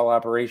of Football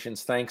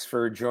Operations, thanks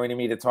for joining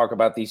me to talk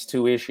about these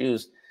 2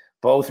 issues,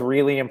 both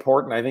really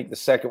important. I think the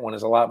second one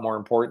is a lot more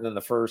important than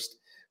the first,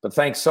 but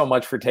thanks so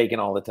much for taking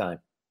all the time.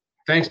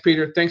 Thanks,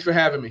 Peter. Thanks for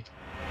having me.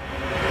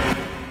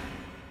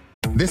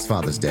 This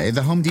Father's Day,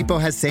 the Home Depot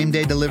has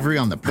same-day delivery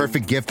on the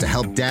perfect gift to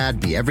help Dad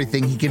be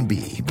everything he can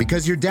be.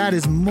 Because your dad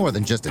is more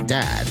than just a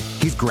dad.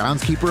 He's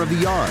groundskeeper of the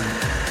yard,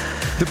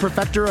 the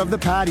perfecter of the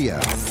patio,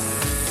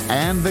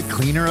 and the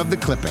cleaner of the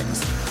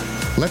clippings.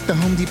 Let the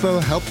Home Depot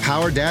help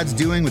power Dad's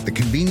doing with the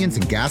convenience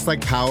and gas-like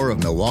power of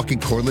Milwaukee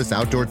cordless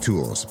outdoor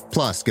tools.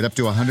 Plus, get up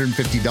to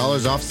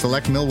 $150 off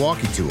select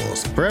Milwaukee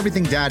tools. For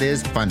everything Dad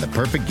is, find the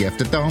perfect gift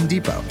at the Home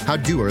Depot. How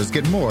doers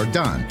get more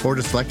done.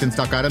 Order select and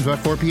stock items by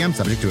 4 p.m.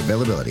 subject to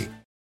availability.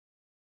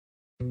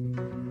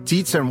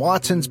 Dietz and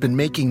Watson's been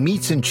making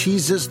meats and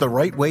cheeses the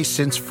right way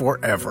since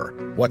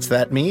forever. What's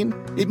that mean?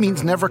 It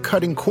means never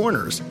cutting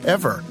corners,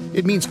 ever.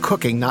 It means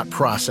cooking, not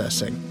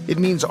processing. It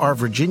means our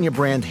Virginia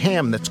brand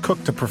ham that's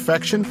cooked to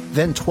perfection,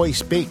 then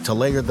twice baked to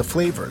layer the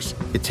flavors.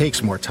 It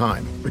takes more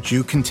time, but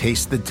you can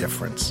taste the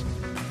difference.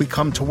 We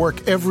come to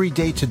work every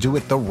day to do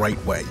it the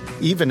right way,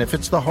 even if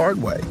it's the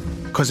hard way.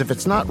 Because if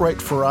it's not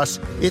right for us,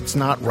 it's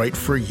not right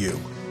for you.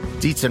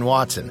 Dietz and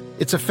Watson,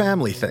 it's a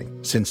family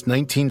thing since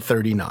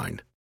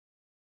 1939.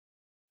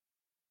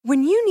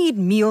 When you need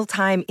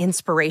mealtime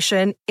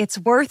inspiration, it's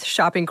worth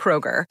shopping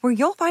Kroger, where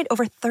you'll find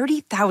over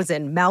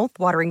 30,000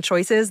 mouth-watering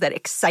choices that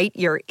excite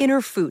your inner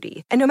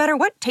foodie. And no matter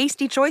what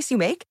tasty choice you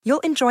make,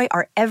 you'll enjoy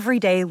our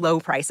everyday low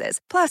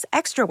prices, plus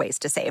extra ways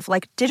to save,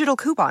 like digital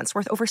coupons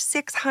worth over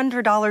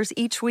 $600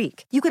 each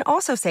week. You can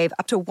also save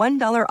up to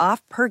 $1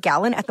 off per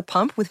gallon at the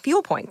pump with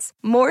fuel points.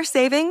 More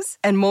savings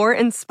and more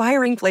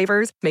inspiring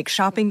flavors make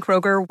shopping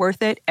Kroger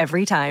worth it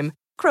every time.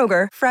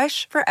 Kroger,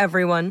 fresh for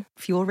everyone.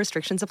 Fuel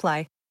restrictions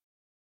apply.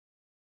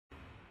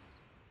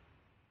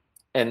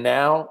 And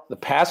now, the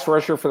pass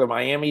rusher for the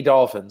Miami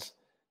Dolphins,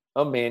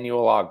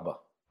 Emmanuel Ogbah.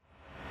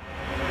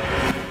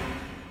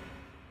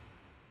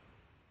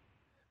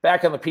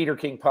 Back on the Peter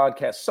King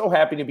podcast, so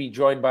happy to be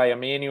joined by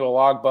Emmanuel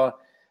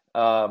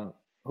Ogbah,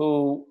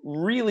 who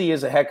really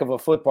is a heck of a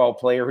football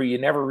player who you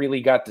never really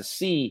got to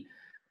see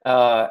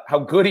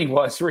how good he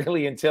was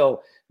really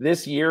until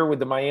this year with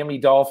the Miami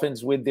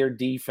Dolphins with their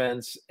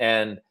defense.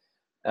 And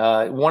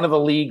one of the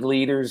league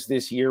leaders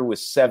this year with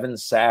 7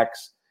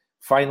 sacks.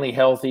 Finally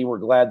healthy. We're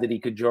glad that he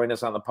could join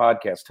us on the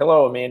podcast.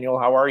 Hello, Emmanuel.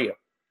 How are you?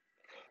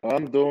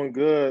 I'm doing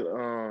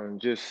good.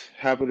 Just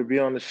happy to be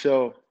on the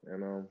show,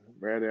 and I'm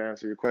ready to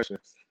answer your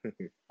questions.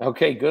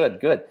 Okay,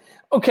 good.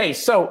 Okay,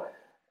 so,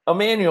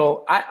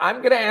 Emmanuel, I'm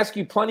going to ask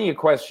you plenty of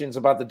questions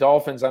about the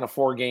Dolphins on a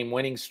 4-game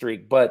winning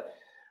streak, but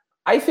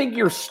I think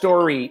your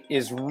story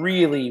is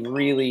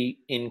really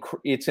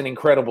it's an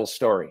incredible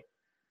story.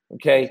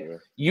 Okay?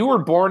 You were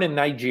born in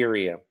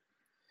Nigeria.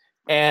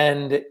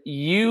 And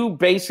you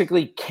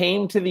basically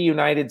came to the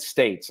United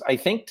States, I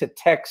think to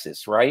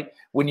Texas, right?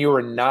 When you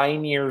were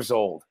 9 years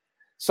old.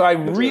 So I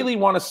really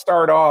want to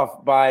start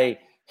off by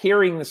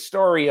hearing the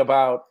story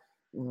about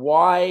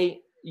why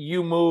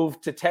you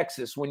moved to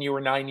Texas when you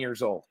were 9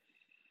 years old.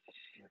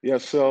 Yeah,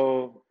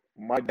 so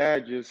my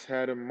dad just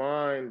had in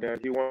mind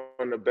that he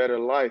wanted a better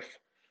life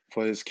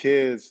for his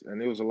kids. And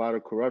there was a lot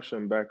of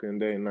corruption back in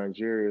the day in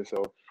Nigeria.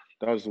 So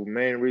that was the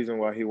main reason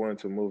why he wanted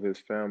to move his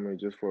family,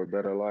 just for a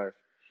better life.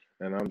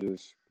 And I'm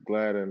just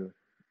glad and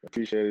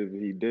appreciated that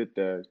he did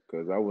that,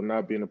 because I would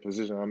not be in the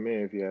position I'm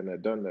in if he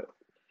hadn't done that.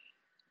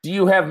 Do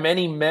you have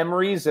many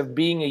memories of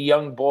being a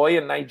young boy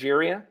in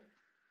Nigeria?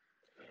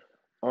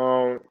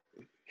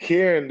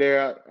 Here and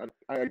there,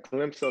 I had a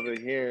glimpse of it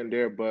here and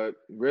there, but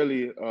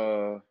really,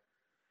 I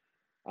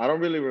don't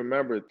really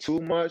remember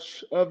too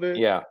much of it.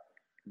 Yeah.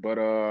 But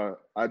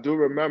I do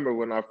remember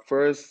when I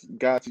first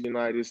got to the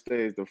United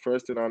States, the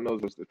first thing I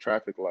noticed was the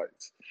traffic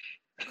lights.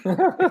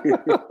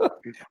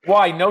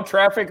 Why? No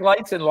traffic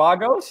lights in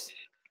Lagos?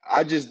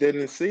 I just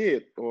didn't see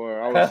it, or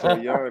I was so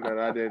young that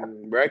I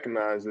didn't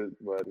recognize it.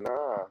 But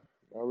nah,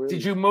 not really.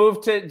 Did you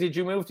move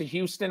to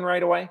Houston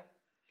right away?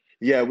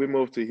 Yeah, we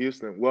moved to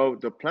Houston. Well,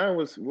 the plan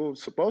was we were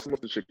supposed to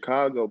move to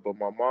Chicago, but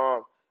my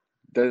mom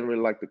doesn't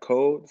really like the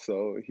cold,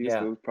 so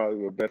Houston was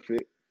probably a better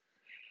fit.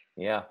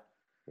 Yeah.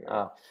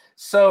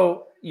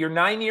 So you're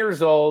 9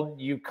 years old.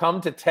 You come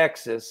to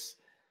Texas.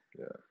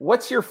 Yeah.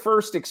 What's your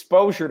first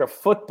exposure to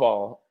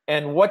football,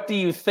 and what do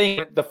you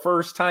think the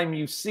first time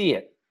you see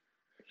it?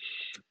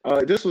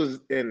 This was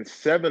in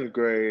 7th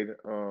grade.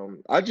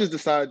 I just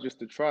decided just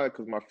to try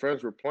because my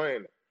friends were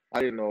playing.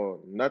 I didn't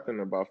know nothing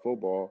about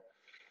football,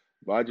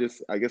 but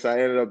I guess I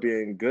ended up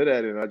being good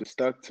at it, and I just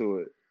stuck to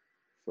it.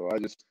 So I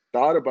just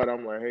thought about it.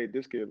 I'm like, hey,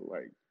 this could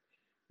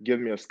give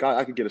me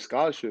I could get a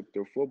scholarship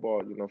through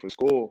football, for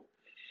school.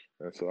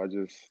 And so I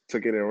just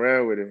took it and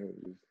ran with it.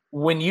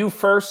 When you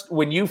first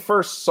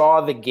saw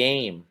the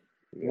game,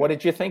 what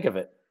did you think of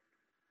it?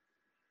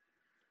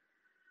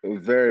 It was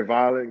a very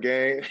violent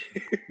game.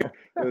 It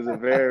was a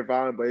very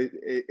violent, but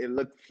it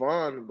looked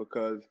fun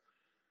because,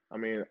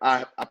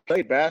 I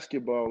played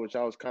basketball, which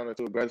I was kind of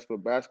too aggressive for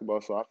basketball,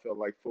 so I felt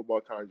like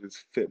football kind of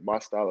just fit my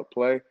style of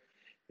play,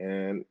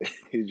 and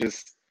he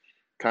just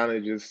kind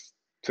of just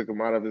took him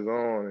out of his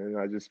own, and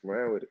I just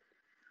ran with it.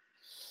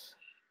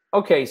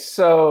 Okay,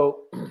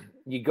 so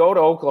you go to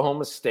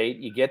Oklahoma State,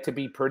 you get to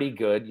be pretty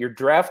good. You're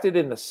drafted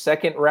in the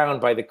 2nd round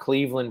by the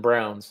Cleveland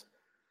Browns.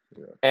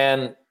 Yeah.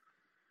 And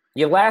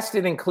you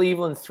lasted in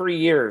Cleveland 3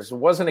 years. It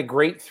wasn't a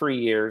great 3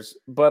 years,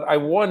 but I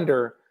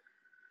wonder,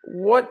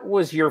 what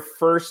was your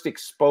first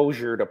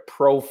exposure to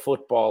pro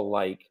football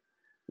like?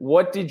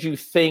 What did you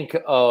think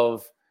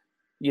of,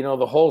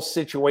 the whole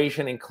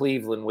situation in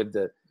Cleveland with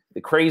the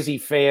crazy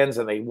fans,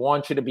 and they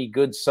want you to be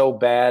good so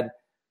bad?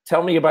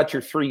 Tell me about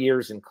your 3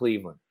 years in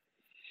Cleveland.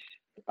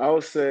 I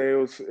would say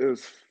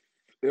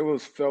it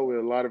was filled with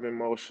a lot of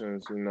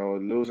emotions.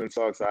 Losing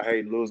sucks. I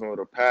hate losing with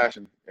a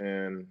passion,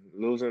 and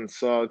losing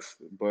sucks.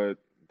 But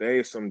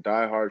they some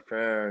diehard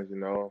fans, you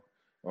know.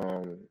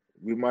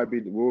 We might be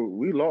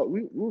we lost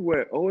we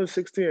went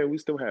 0-16 and we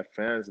still have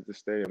fans at the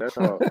stadium. That's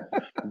how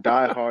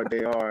diehard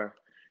they are.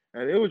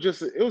 And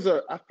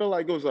I feel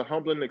like it was a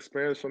humbling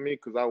experience for me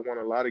because I won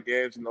a lot of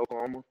games in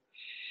Oklahoma.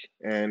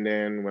 And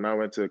then when I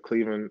went to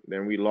Cleveland,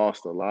 then we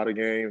lost a lot of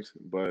games.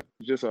 But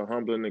it's just a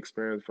humbling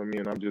experience for me,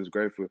 and I'm just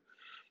grateful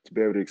to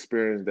be able to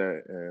experience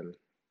that. And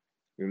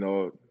you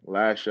know,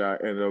 last year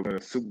I ended up being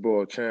a Super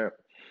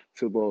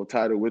Bowl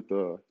title with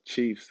the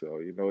Chiefs. So,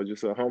 you know, it's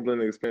just a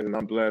humbling experience, and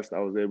I'm blessed I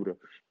was able to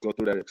go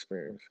through that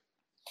experience.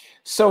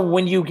 So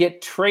when you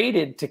get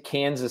traded to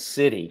Kansas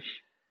City,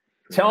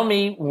 tell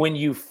me when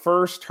you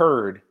first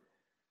heard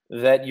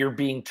that you're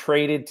being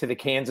traded to the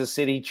Kansas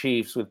City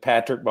Chiefs with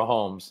Patrick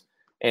Mahomes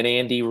and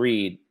Andy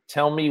Reid.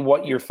 Tell me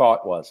what your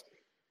thought was.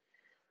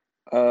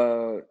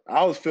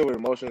 I was filled with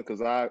emotion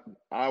because I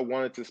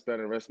wanted to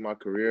spend the rest of my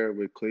career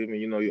with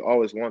Cleveland. You know, you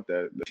always want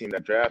that, the team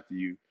that drafted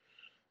you.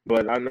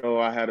 But I know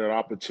I had an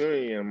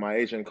opportunity, and my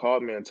agent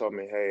called me and told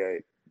me, hey,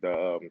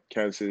 the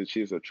Kansas City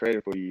Chiefs are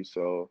trading for you.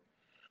 So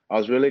I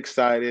was really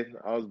excited.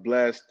 I was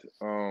blessed.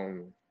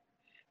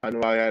 I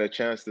knew I had a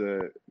chance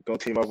to go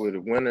team up with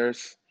the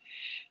winners.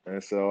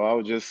 And so I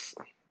was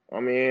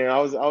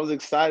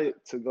excited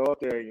to go up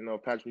there. You know,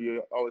 Patrick,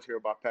 you always hear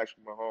about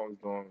Patrick Mahomes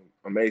doing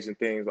amazing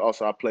things.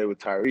 Also, I played with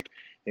Tyreek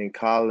in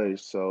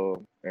college,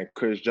 and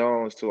Chris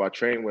Jones too. I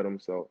trained with him,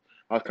 so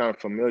I was kind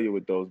of familiar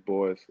with those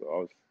boys. So I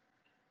was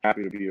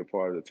happy to be a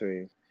part of the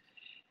team.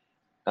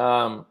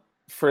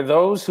 For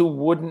those who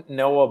wouldn't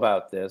know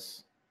about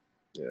this,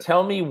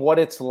 tell me what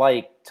it's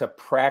like to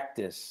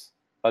practice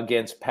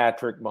against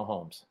Patrick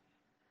Mahomes.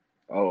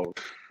 Oh,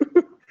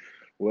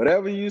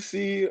 whatever you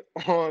see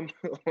on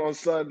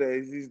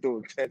Sundays, he's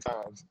doing 10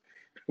 times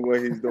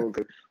what he's doing.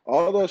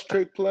 All those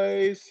trick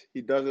plays, he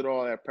does it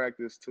all at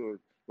practice too.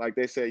 Like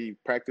they say, you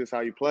practice how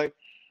you play.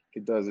 He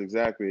does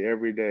exactly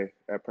every day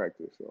at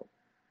practice. So,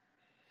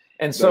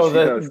 and so he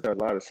does a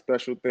lot of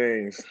special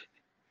things.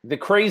 The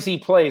crazy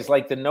plays,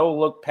 like the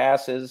no-look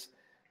passes,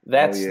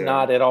 that's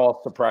not at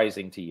all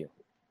surprising to you.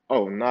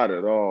 Oh, not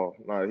at all.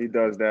 No, he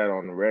does that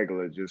on the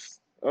regular.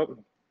 Just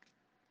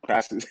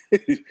passes,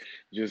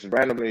 just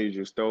randomly,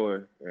 just throw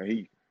it, and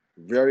he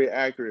very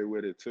accurate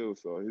with it too.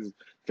 So he's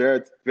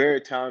very,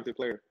 very talented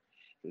player.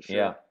 For sure.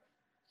 Yeah.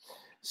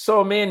 So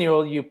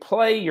Emmanuel, you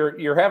play.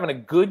 You're having a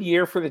good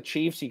year for the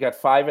Chiefs. You got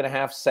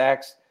 5.5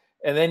 sacks,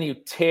 and then you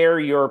tear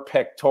your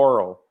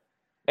pectoral,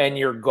 and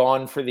you're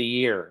gone for the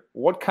year.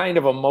 What kind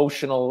of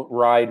emotional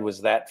ride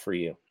was that for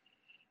you?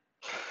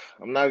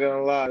 I'm not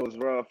gonna lie, it was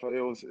rough.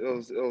 It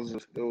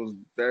was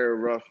very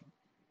rough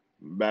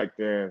back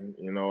then.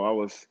 You know, I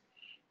was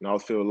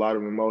feeling a lot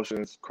of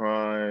emotions,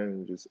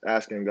 crying, just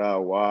asking God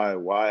why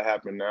it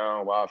happened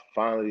now, why I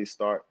finally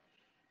start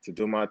to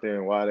do my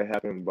thing, why it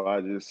happened. But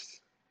I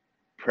just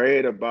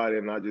prayed about it,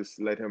 and I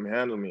just let Him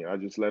handle me. I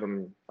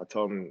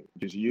told Him,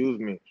 just use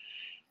me,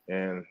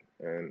 and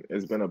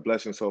it's been a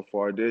blessing so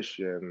far this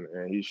year,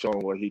 and He's shown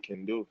what He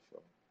can do.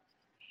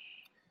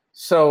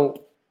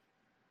 So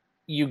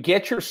you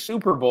get your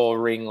Super Bowl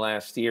ring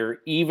last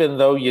year, even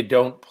though you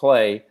don't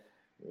play.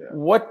 Yeah.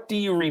 What do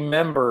you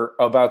remember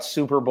about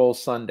Super Bowl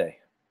Sunday?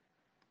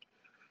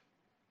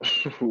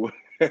 Well,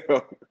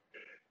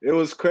 it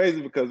was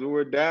crazy because we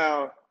were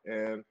down,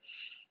 and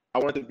I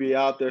wanted to be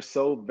out there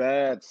so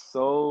bad.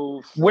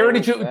 Where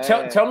did you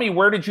tell me?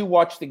 Where did you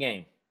watch the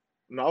game?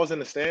 No, I was in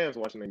the stands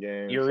watching the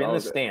game. You're in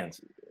the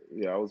stands.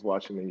 Yeah, I was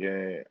watching the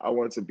game. I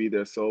wanted to be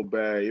there so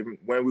bad. Even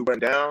when we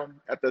went down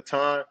at the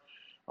time,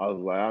 I was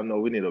like, I know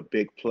we need a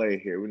big play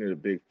here. We need a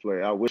big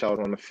play. I wish I was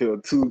on the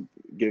field to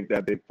give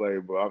that big play,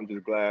 but I'm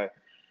just glad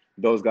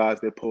those guys,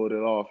 they pulled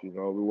it off. You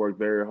know, we worked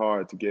very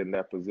hard to get in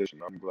that position.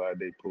 I'm glad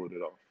they pulled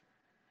it off.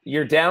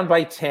 You're down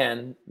by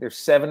 10. There's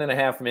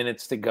 7.5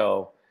 minutes to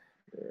go.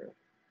 Yeah.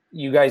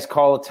 You guys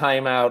call a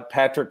timeout.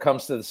 Patrick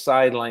comes to the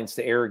sidelines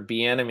to Eric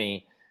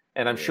Bieniemy,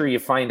 and I'm sure you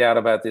find out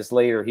about this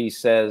later. He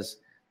says,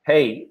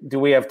 hey, do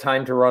we have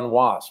time to run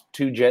Wasp,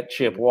 2-jet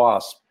chip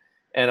Wasp?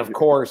 And, of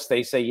course,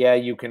 they say, yeah,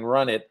 you can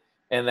run it,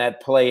 and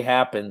that play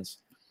happens.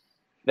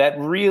 That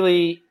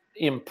really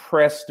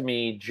impressed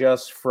me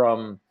just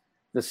from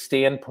the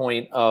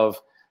standpoint of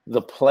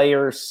the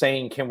players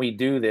saying, can we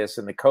do this?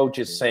 And the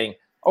coaches saying,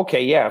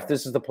 okay, yeah, if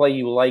this is the play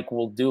you like,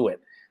 we'll do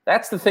it.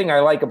 That's the thing I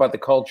like about the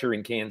culture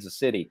in Kansas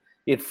City.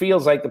 It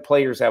feels like the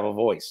players have a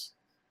voice.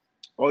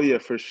 Oh, yeah,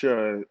 for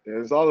sure.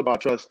 It's all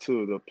about trust,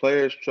 too. The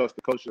players trust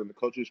the coaches, and the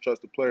coaches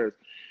trust the players.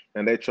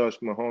 And they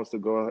trust Mahomes to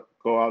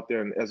go out there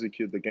and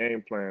execute the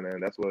game plan,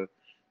 and that's what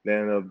they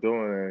ended up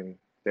doing. And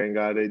thank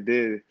God they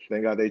did.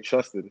 Thank God they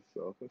trusted.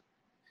 So,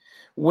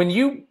 when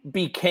you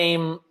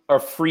became a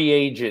free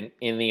agent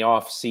in the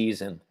off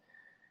season,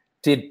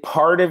 did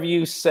part of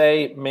you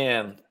say,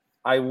 "Man,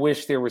 I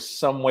wish there was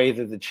some way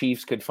that the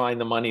Chiefs could find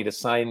the money to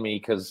sign me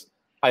because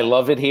I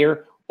love it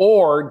here"?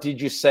 Or did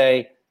you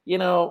say,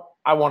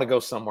 I want to go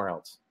somewhere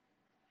else?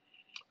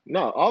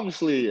 No,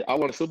 obviously I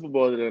won a Super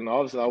Bowl, and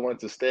obviously I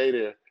wanted to stay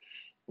there.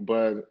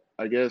 But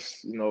I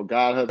guess,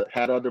 God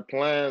had other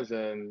plans,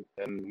 and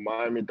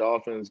Miami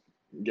Dolphins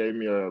gave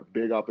me a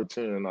big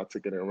opportunity, and I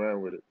took it and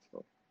ran with it.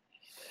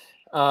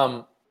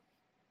 So.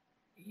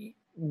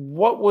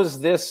 What was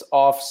this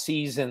off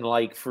season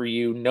like for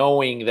you,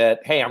 knowing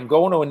that, hey, I'm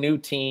going to a new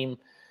team.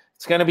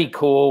 It's going to be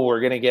cool. We're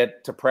going to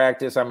get to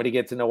practice. I'm going to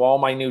get to know all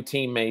my new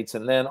teammates.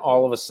 And then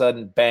all of a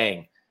sudden,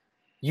 bang,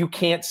 you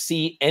can't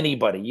see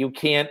anybody. You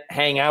can't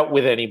hang out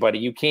with anybody.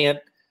 You can't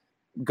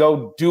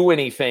go do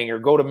anything or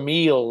go to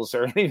meals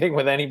or anything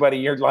with anybody.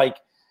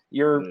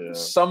 You're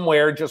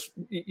somewhere just,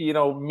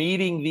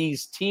 meeting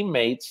these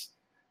teammates,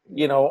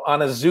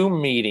 on a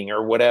Zoom meeting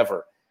or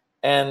whatever.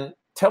 And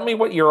tell me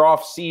what your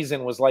off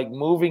season was like,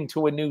 moving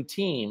to a new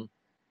team,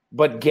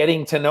 but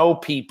getting to know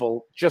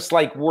people just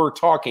like we're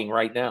talking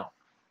right now.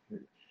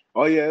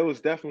 Oh yeah, it was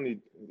definitely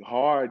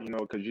hard,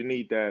 because you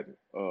need that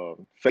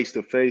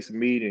face-to-face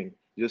meeting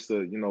just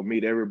to,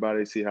 meet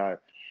everybody, see how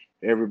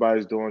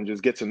everybody's doing,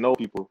 just get to know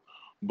people.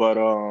 But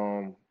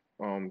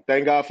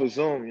thank God for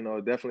Zoom.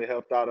 It definitely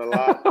helped out a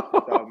lot.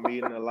 Helped out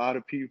meeting a lot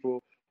of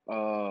people.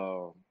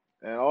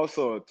 And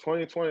also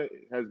 2020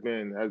 has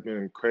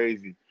been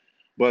crazy.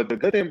 But the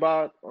good thing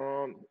about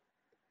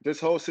this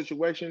whole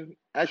situation,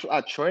 actually,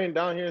 I trained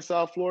down here in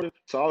South Florida,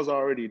 so I was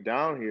already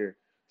down here.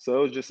 So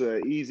it was just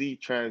an easy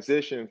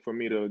transition for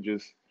me to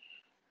just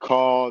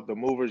call the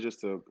movers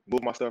just to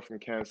move my stuff from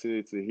Kansas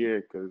City to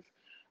here, because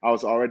I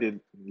was already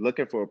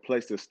looking for a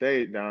place to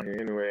stay down here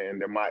anyway.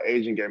 And then my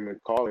agent gave me a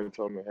call and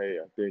told me, hey,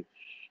 I think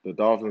the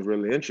Dolphins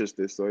really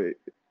interested. So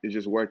it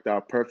just worked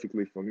out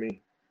perfectly for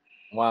me.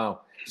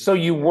 Wow. So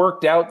you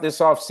worked out this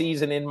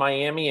offseason in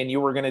Miami, and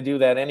you were going to do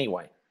that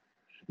anyway?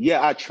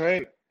 Yeah, I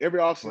train. Every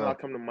offseason I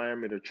come to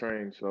Miami to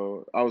train.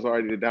 So I was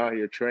already down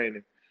here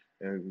training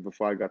and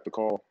before I got the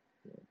call.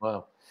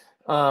 Wow.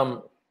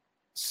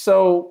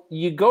 So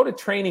you go to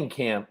training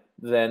camp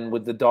then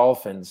with the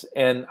Dolphins,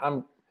 and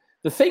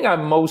the thing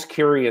I'm most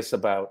curious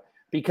about,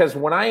 because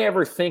when I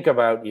ever think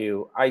about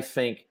you, I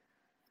think,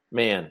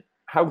 man,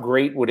 how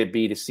great would it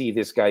be to see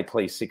this guy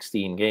play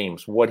 16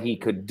 games, what he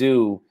could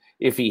do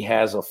if he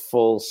has a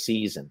full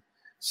season.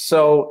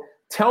 So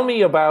tell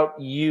me about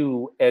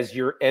you as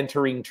you're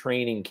entering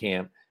training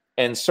camp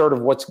and sort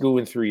of what's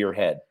going through your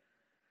head.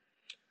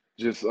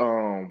 Just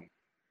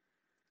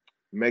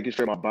making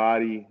sure my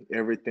body,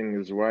 everything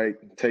is right,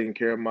 taking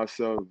care of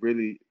myself,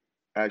 really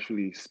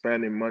actually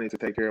spending money to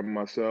take care of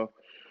myself.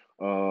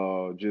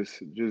 Just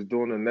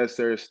doing the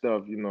necessary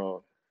stuff,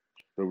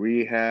 the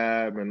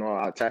rehab and all.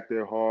 I attack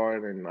there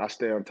hard and I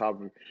stay on top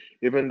of it.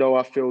 Even though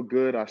I feel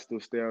good, I still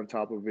stay on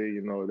top of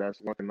it.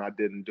 That's one thing I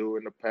didn't do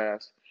in the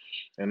past.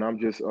 And I'm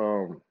just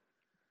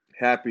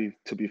happy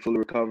to be fully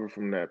recovered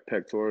from that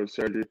pectoral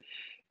surgery.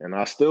 And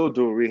I still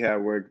do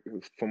rehab work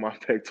for my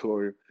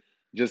pectoral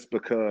just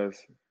because,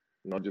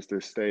 just to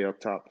stay on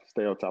top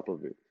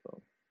of it.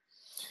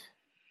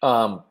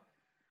 So.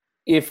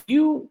 If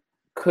you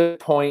could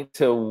point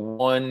to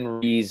one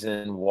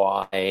reason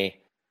why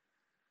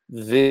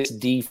this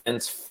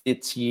defense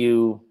fits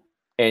you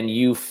and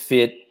you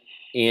fit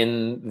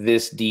in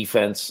this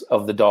defense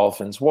of the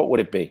Dolphins, what would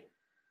it be?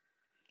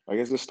 I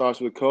guess it starts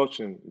with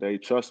coaching. They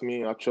trust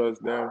me. I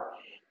trust them.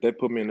 They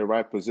put me in the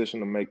right position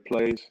to make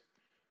plays.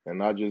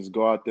 And I just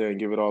go out there and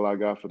give it all I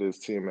got for this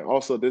team. And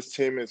also, this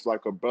team is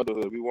like a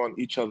brotherhood. We want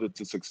each other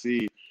to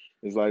succeed.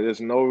 It's like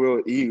there's no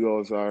real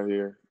egos out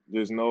here.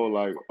 There's no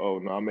like, oh,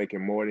 no, I'm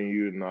making more than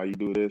you. No, you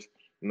do this.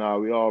 No,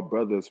 we all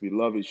brothers. We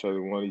love each other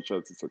and want each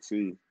other to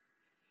succeed.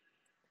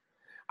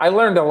 I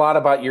learned a lot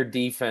about your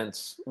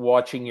defense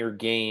watching your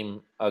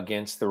game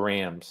against the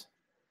Rams.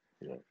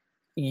 Yeah.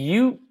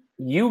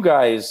 You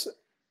guys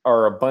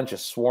are a bunch of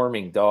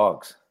swarming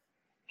dogs.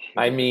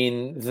 I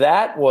mean,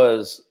 that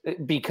was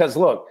because,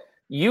 look,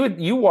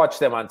 you watch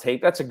them on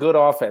tape. That's a good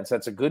offense.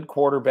 That's a good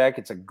quarterback.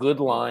 It's a good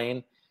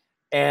line.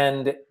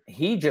 And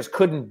he just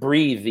couldn't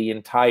breathe the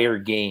entire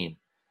game.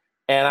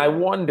 And I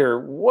wonder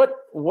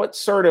what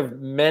sort of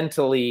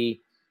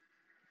mentally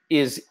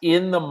is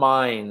in the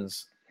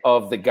minds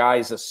of the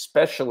guys,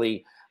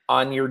 especially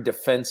on your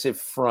defensive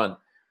front,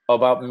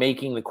 about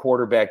making the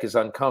quarterback as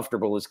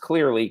uncomfortable as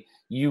clearly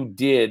you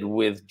did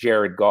with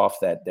Jared Goff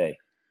that day.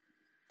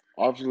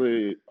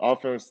 Obviously,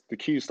 offense, the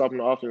key to stopping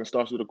the offense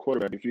starts with the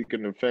quarterback. If you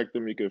can affect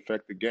them, you can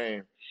affect the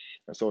game.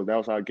 And so that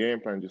was our game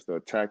plan, just to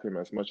attack him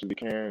as much as we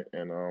can.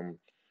 And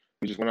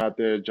we just went out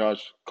there.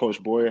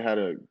 Coach Boyd had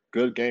a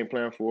good game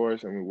plan for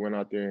us, and we went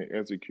out there and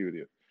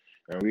executed.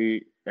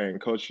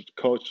 And Coach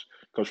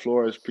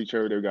Flores preached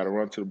every day, we got to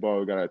run to the ball,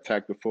 we got to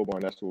attack the football,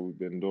 and that's what we've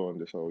been doing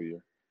this whole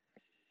year.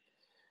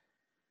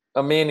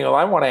 Emmanuel,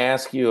 I want to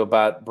ask you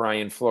about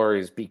Brian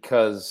Flores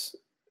because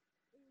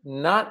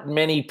not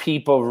many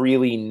people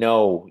really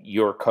know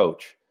your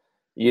coach.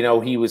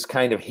 He was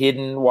kind of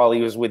hidden while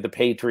he was with the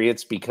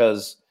Patriots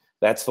because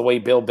that's the way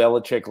Bill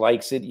Belichick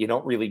likes it. You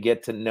don't really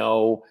get to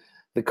know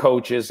the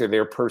coaches or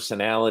their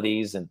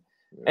personalities.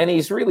 And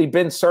he's really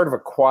been sort of a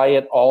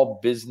quiet, all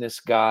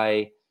business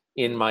guy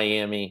in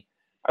Miami.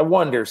 I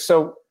wonder,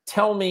 so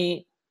tell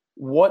me,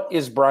 what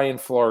is Brian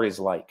Flores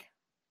like?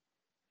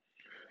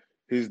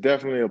 He's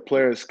definitely a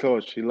player's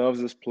coach. He loves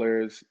his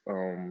players.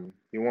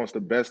 He wants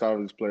the best out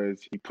of his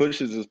players. He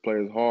pushes his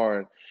players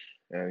hard.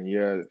 And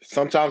yeah,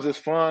 sometimes it's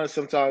fun.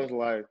 Sometimes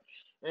like,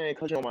 man,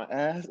 coaching on my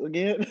ass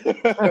again. Excuse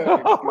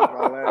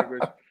my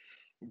language.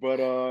 But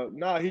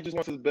nah, he just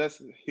wants his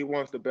best. He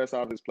wants the best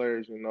out of his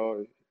players, you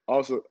know.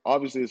 Also,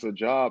 obviously, it's a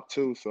job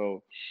too.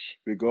 So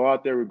we go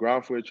out there, we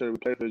grind for each other, we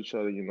play for each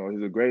other. You know,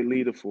 he's a great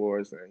leader for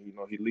us, and you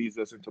know, he leads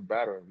us into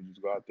battle. And we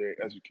just go out there and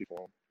execute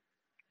for him.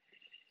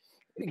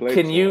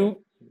 Can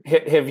you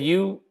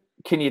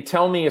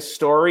tell me a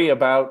story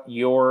about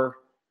your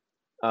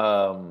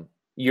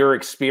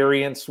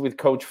experience with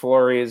Coach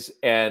Flores,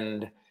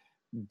 and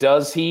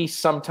does he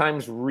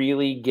sometimes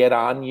really get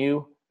on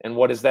you, and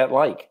what is that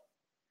like?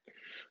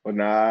 Well,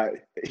 nah,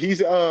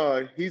 he's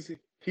like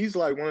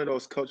one of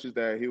those coaches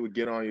that he would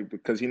get on you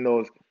because he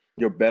knows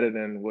you're better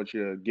than what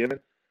you're given.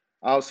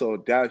 Also,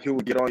 that he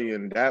would get on you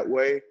in that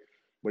way.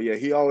 But yeah,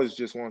 he always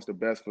just wants the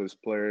best for his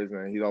players,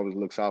 and he always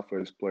looks out for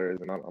his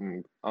players.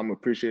 And I'm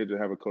appreciated to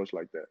have a coach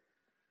like that.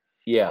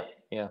 Yeah.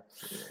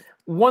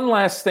 One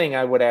last thing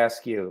I would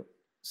ask you.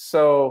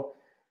 So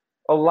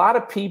a lot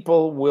of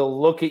people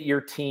will look at your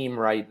team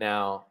right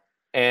now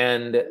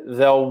and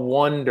they'll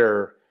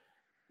wonder,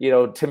 you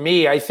know, to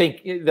me, I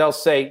think they'll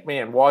say,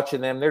 man,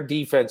 watching them, their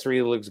defense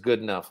really looks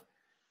good enough.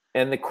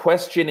 And the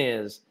question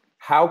is,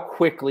 how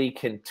quickly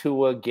can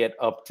Tua get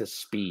up to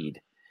speed?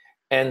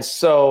 And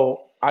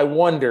so I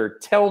wonder,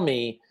 tell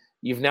me,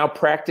 you've now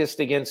practiced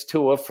against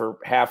Tua for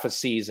half a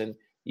season.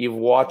 You've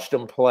watched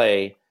him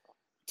play.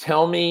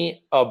 Tell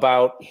me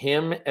about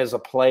him as a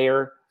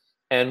player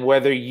and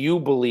whether you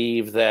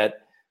believe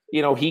that,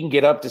 you know, he can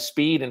get up to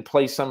speed and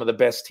play some of the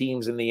best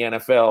teams in the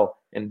NFL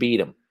and beat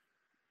them.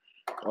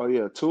 Oh,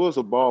 yeah. Tua's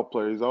a ball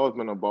player. He's always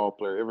been a ball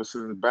player ever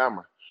since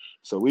Bama.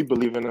 So we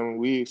believe in him.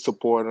 We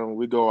support him.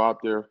 We go out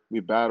there. We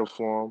battle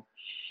for him.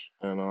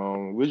 And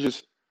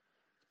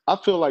I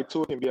feel like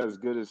Tua can be as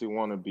good as he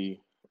want to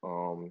be.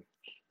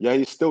 Yeah,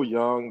 he's still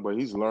young, but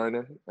he's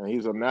learning, and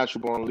he's a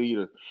natural-born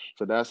leader.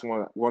 So that's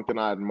one thing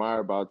I admire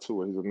about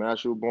Tua. He's a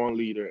natural-born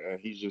leader, and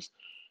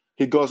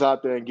he goes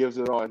out there and gives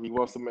it all. He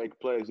wants to make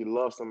plays. He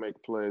loves to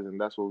make plays, and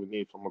that's what we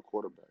need from a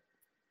quarterback.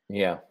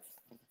 Yeah.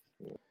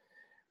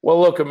 Well,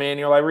 look,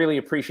 Emmanuel, I really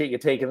appreciate you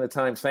taking the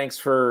time. Thanks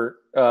for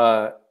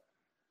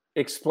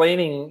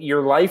explaining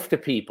your life to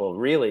people.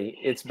 Really,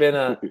 it's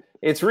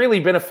really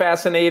been a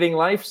fascinating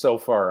life so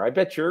far. I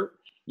bet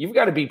you've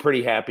got to be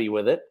pretty happy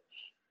with it.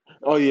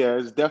 Oh yeah,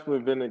 it's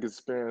definitely been an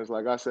experience.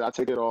 Like I said, I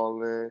take it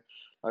all in.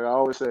 Like I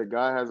always say,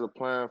 God has a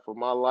plan for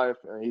my life,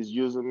 and He's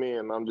using me,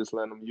 and I'm just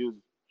letting Him use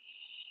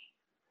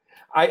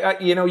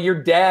it.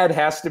 Your dad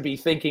has to be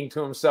thinking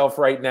to himself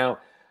right now,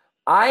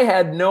 I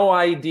had no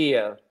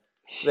idea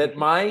that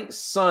my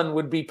son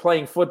would be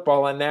playing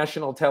football on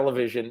national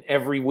television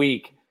every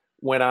week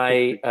when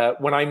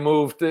I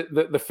moved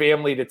the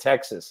family to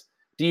Texas.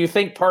 Do you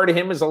think part of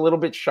him is a little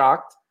bit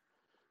shocked?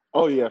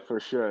 Oh yeah,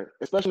 for sure.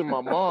 Especially my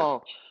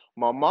mom.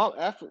 My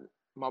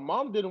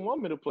mom didn't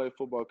want me to play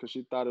football because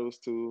she thought it was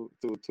too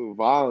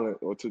violent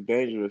or too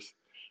dangerous.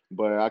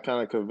 But I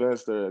kind of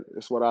convinced her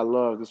it's what I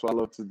love. It's what I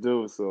love to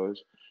do. So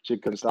she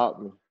couldn't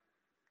stop me.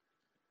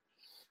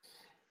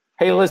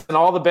 Hey, listen,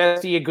 all the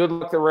best to you. Good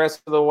luck the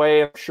rest of the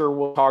way. I'm sure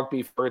we'll talk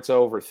before it's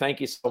over. Thank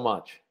you so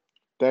much.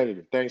 Thank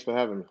you. Thanks for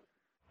having me.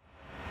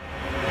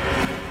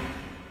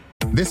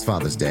 This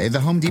Father's Day, the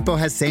Home Depot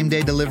has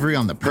same-day delivery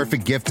on the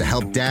perfect gift to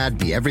help Dad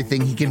be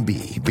everything he can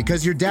be.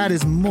 Because your dad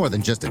is more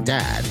than just a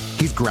dad.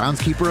 He's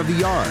groundskeeper of the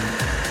yard,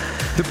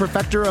 the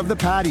perfecter of the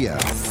patio,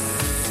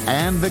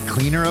 and the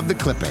cleaner of the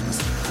clippings.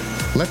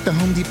 Let the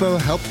Home Depot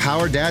help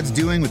power Dad's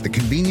doing with the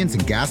convenience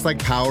and gas-like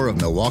power of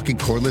Milwaukee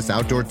cordless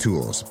outdoor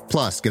tools.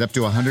 Plus, get up to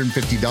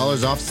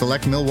 $150 off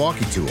select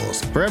Milwaukee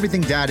tools. For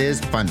everything Dad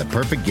is, find the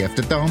perfect gift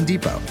at the Home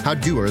Depot. How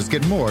doers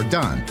get more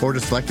done. Order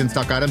select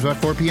in-stock items by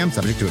 4 p.m.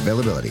 subject to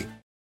availability.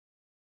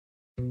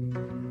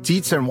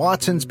 Dietz &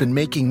 Watson's been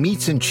making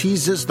meats and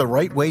cheeses the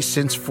right way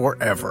since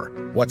forever.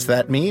 What's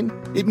that mean?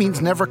 It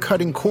means never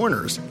cutting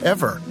corners,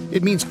 ever.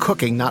 It means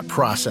cooking, not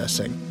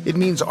processing. It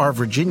means our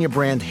Virginia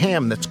brand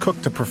ham that's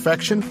cooked to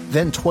perfection,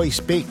 then twice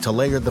baked to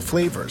layer the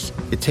flavors.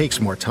 It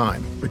takes more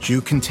time, but you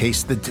can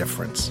taste the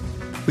difference.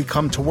 We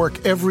come to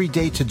work every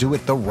day to do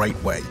it the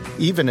right way,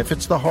 even if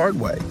it's the hard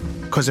way.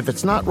 Because if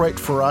it's not right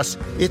for us,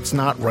 it's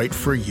not right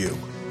for you.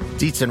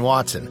 Dietz &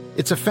 Watson,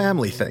 it's a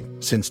family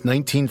thing since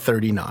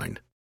 1939.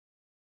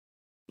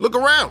 Look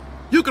around.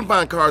 You can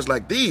find cars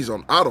like these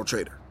on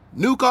AutoTrader.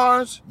 New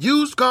cars,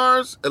 used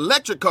cars,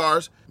 electric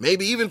cars,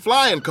 maybe even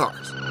flying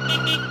cars.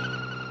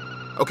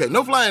 Okay,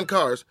 no flying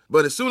cars,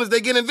 but as soon as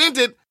they get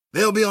invented,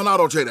 they'll be on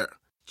AutoTrader.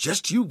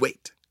 Just you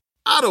wait.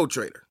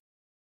 AutoTrader.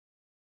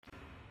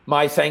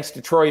 My thanks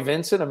to Troy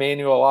Vincent,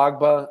 Emmanuel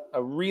Ogbah.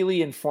 A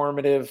really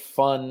informative,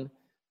 fun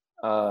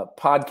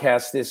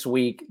podcast this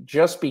week,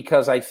 just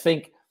because I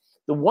think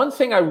the one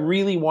thing I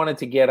really wanted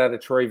to get out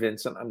of Troy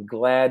Vincent, I'm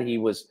glad he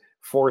was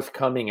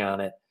forthcoming on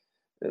it.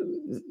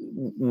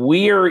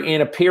 We're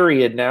in a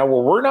period now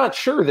where we're not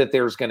sure that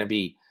there's going to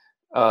be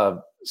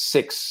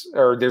 6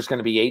 or there's going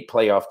to be 8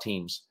 playoff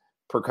teams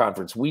per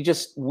conference.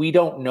 We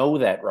don't know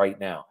that right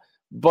now.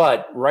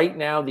 But right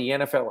now, the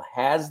NFL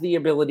has the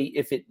ability,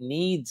 if it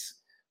needs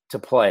to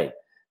play,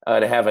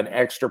 to have an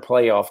extra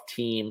playoff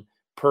team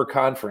per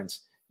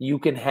conference. You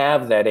can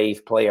have that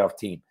 8th playoff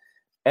team.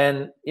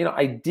 And,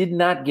 I did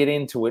not get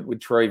into it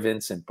with Troy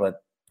Vincent,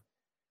 but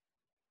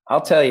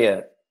I'll tell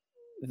you,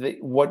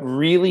 what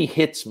really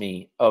hits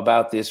me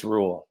about this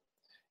rule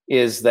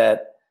is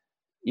that,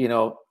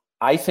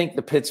 I think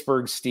the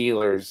Pittsburgh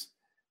Steelers,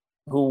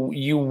 who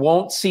you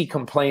won't see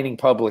complaining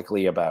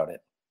publicly about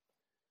it,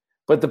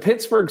 but the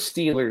Pittsburgh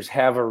Steelers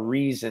have a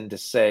reason to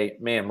say,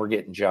 man, we're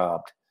getting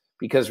jobbed.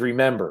 Because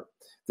remember,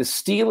 the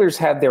Steelers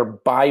had their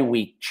bye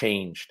week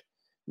changed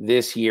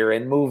this year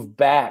and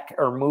moved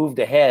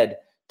ahead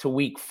to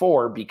week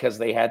 4 because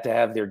they had to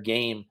have their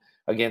game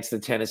against the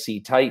Tennessee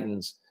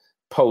Titans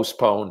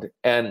postponed.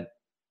 And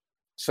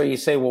so you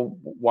say, well,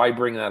 why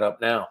bring that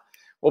up now?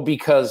 Well,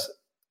 because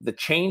the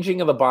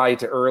changing of the bye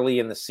to early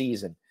in the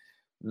season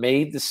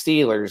made the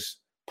Steelers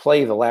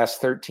play the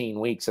last 13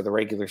 weeks of the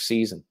regular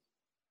season.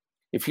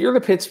 If you're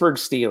the Pittsburgh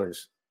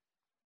Steelers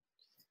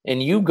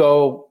and you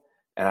go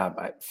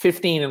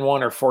 15-1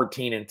 or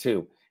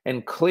 14-2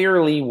 and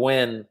clearly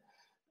win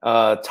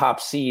top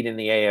seed in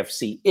the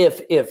AFC,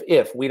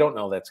 if we don't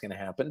know that's going to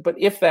happen, but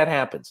if that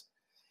happens,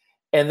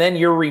 and then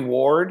your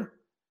reward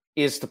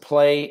is to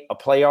play a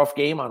playoff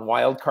game on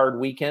wild card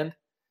weekend,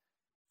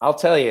 I'll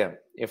tell you,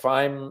 if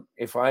I'm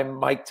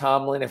Mike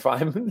Tomlin, if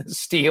I'm the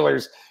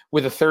Steelers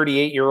with a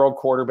 38-year-old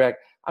quarterback,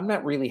 I'm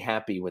not really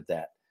happy with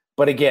that.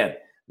 But again,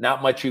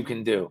 not much you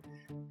can do.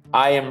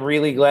 I am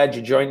really glad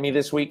you joined me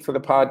this week for the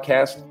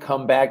podcast.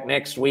 Come back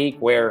next week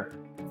where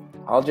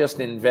I'll just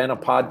invent a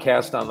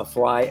podcast on the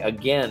fly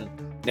again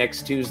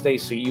next Tuesday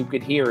so you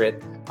could hear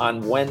it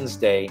on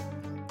Wednesday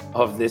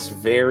of this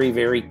very,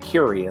 very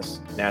curious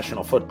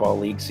National Football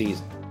League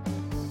season.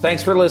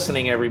 Thanks for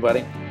listening,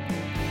 everybody.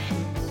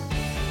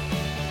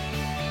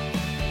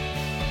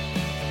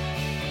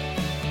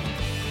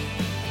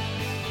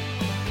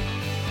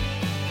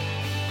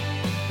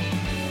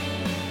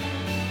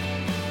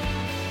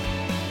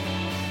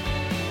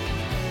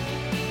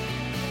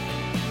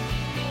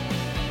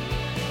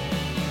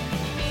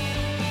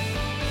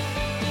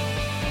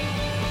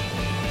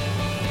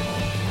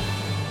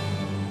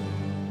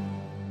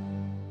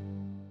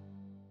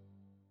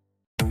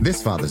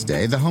 This Father's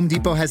Day, the Home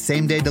Depot has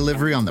same-day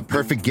delivery on the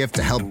perfect gift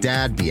to help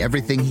Dad be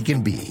everything he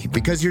can be.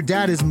 Because your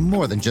dad is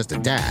more than just a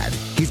dad.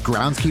 He's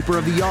groundskeeper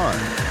of the yard,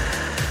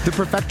 the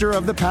perfecter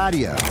of the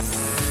patio,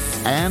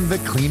 and the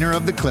cleaner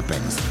of the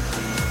clippings.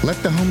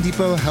 Let the Home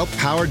Depot help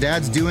power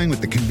Dad's doing with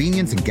the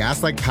convenience and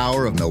gas-like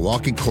power of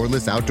Milwaukee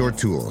cordless outdoor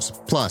tools.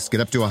 Plus, get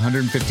up to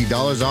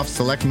 $150 off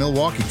select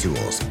Milwaukee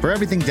tools. For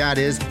everything Dad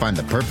is, find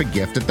the perfect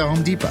gift at the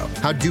Home Depot.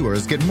 How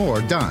doers get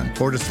more done.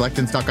 Order select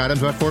and stock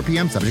items by 4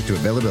 p.m. subject to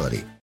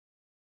availability.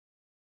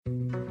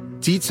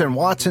 Dietz &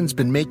 Watson's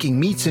been making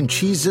meats and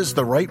cheeses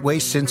the right way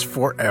since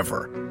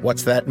forever.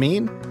 What's that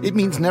mean? It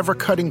means never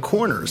cutting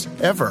corners,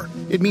 ever.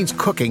 It means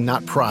cooking,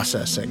 not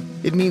processing.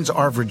 It means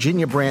our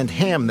Virginia brand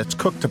ham that's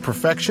cooked to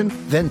perfection,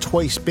 then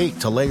twice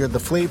baked to layer the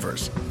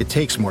flavors. It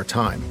takes more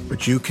time,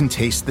 but you can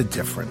taste the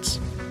difference.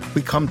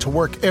 We come to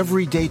work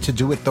every day to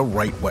do it the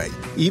right way,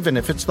 even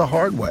if it's the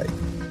hard way.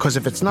 Because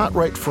if it's not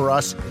right for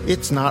us,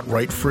 it's not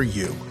right for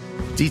you.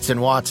 Dietz &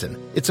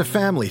 Watson, it's a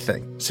family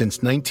thing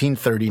since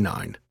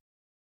 1939.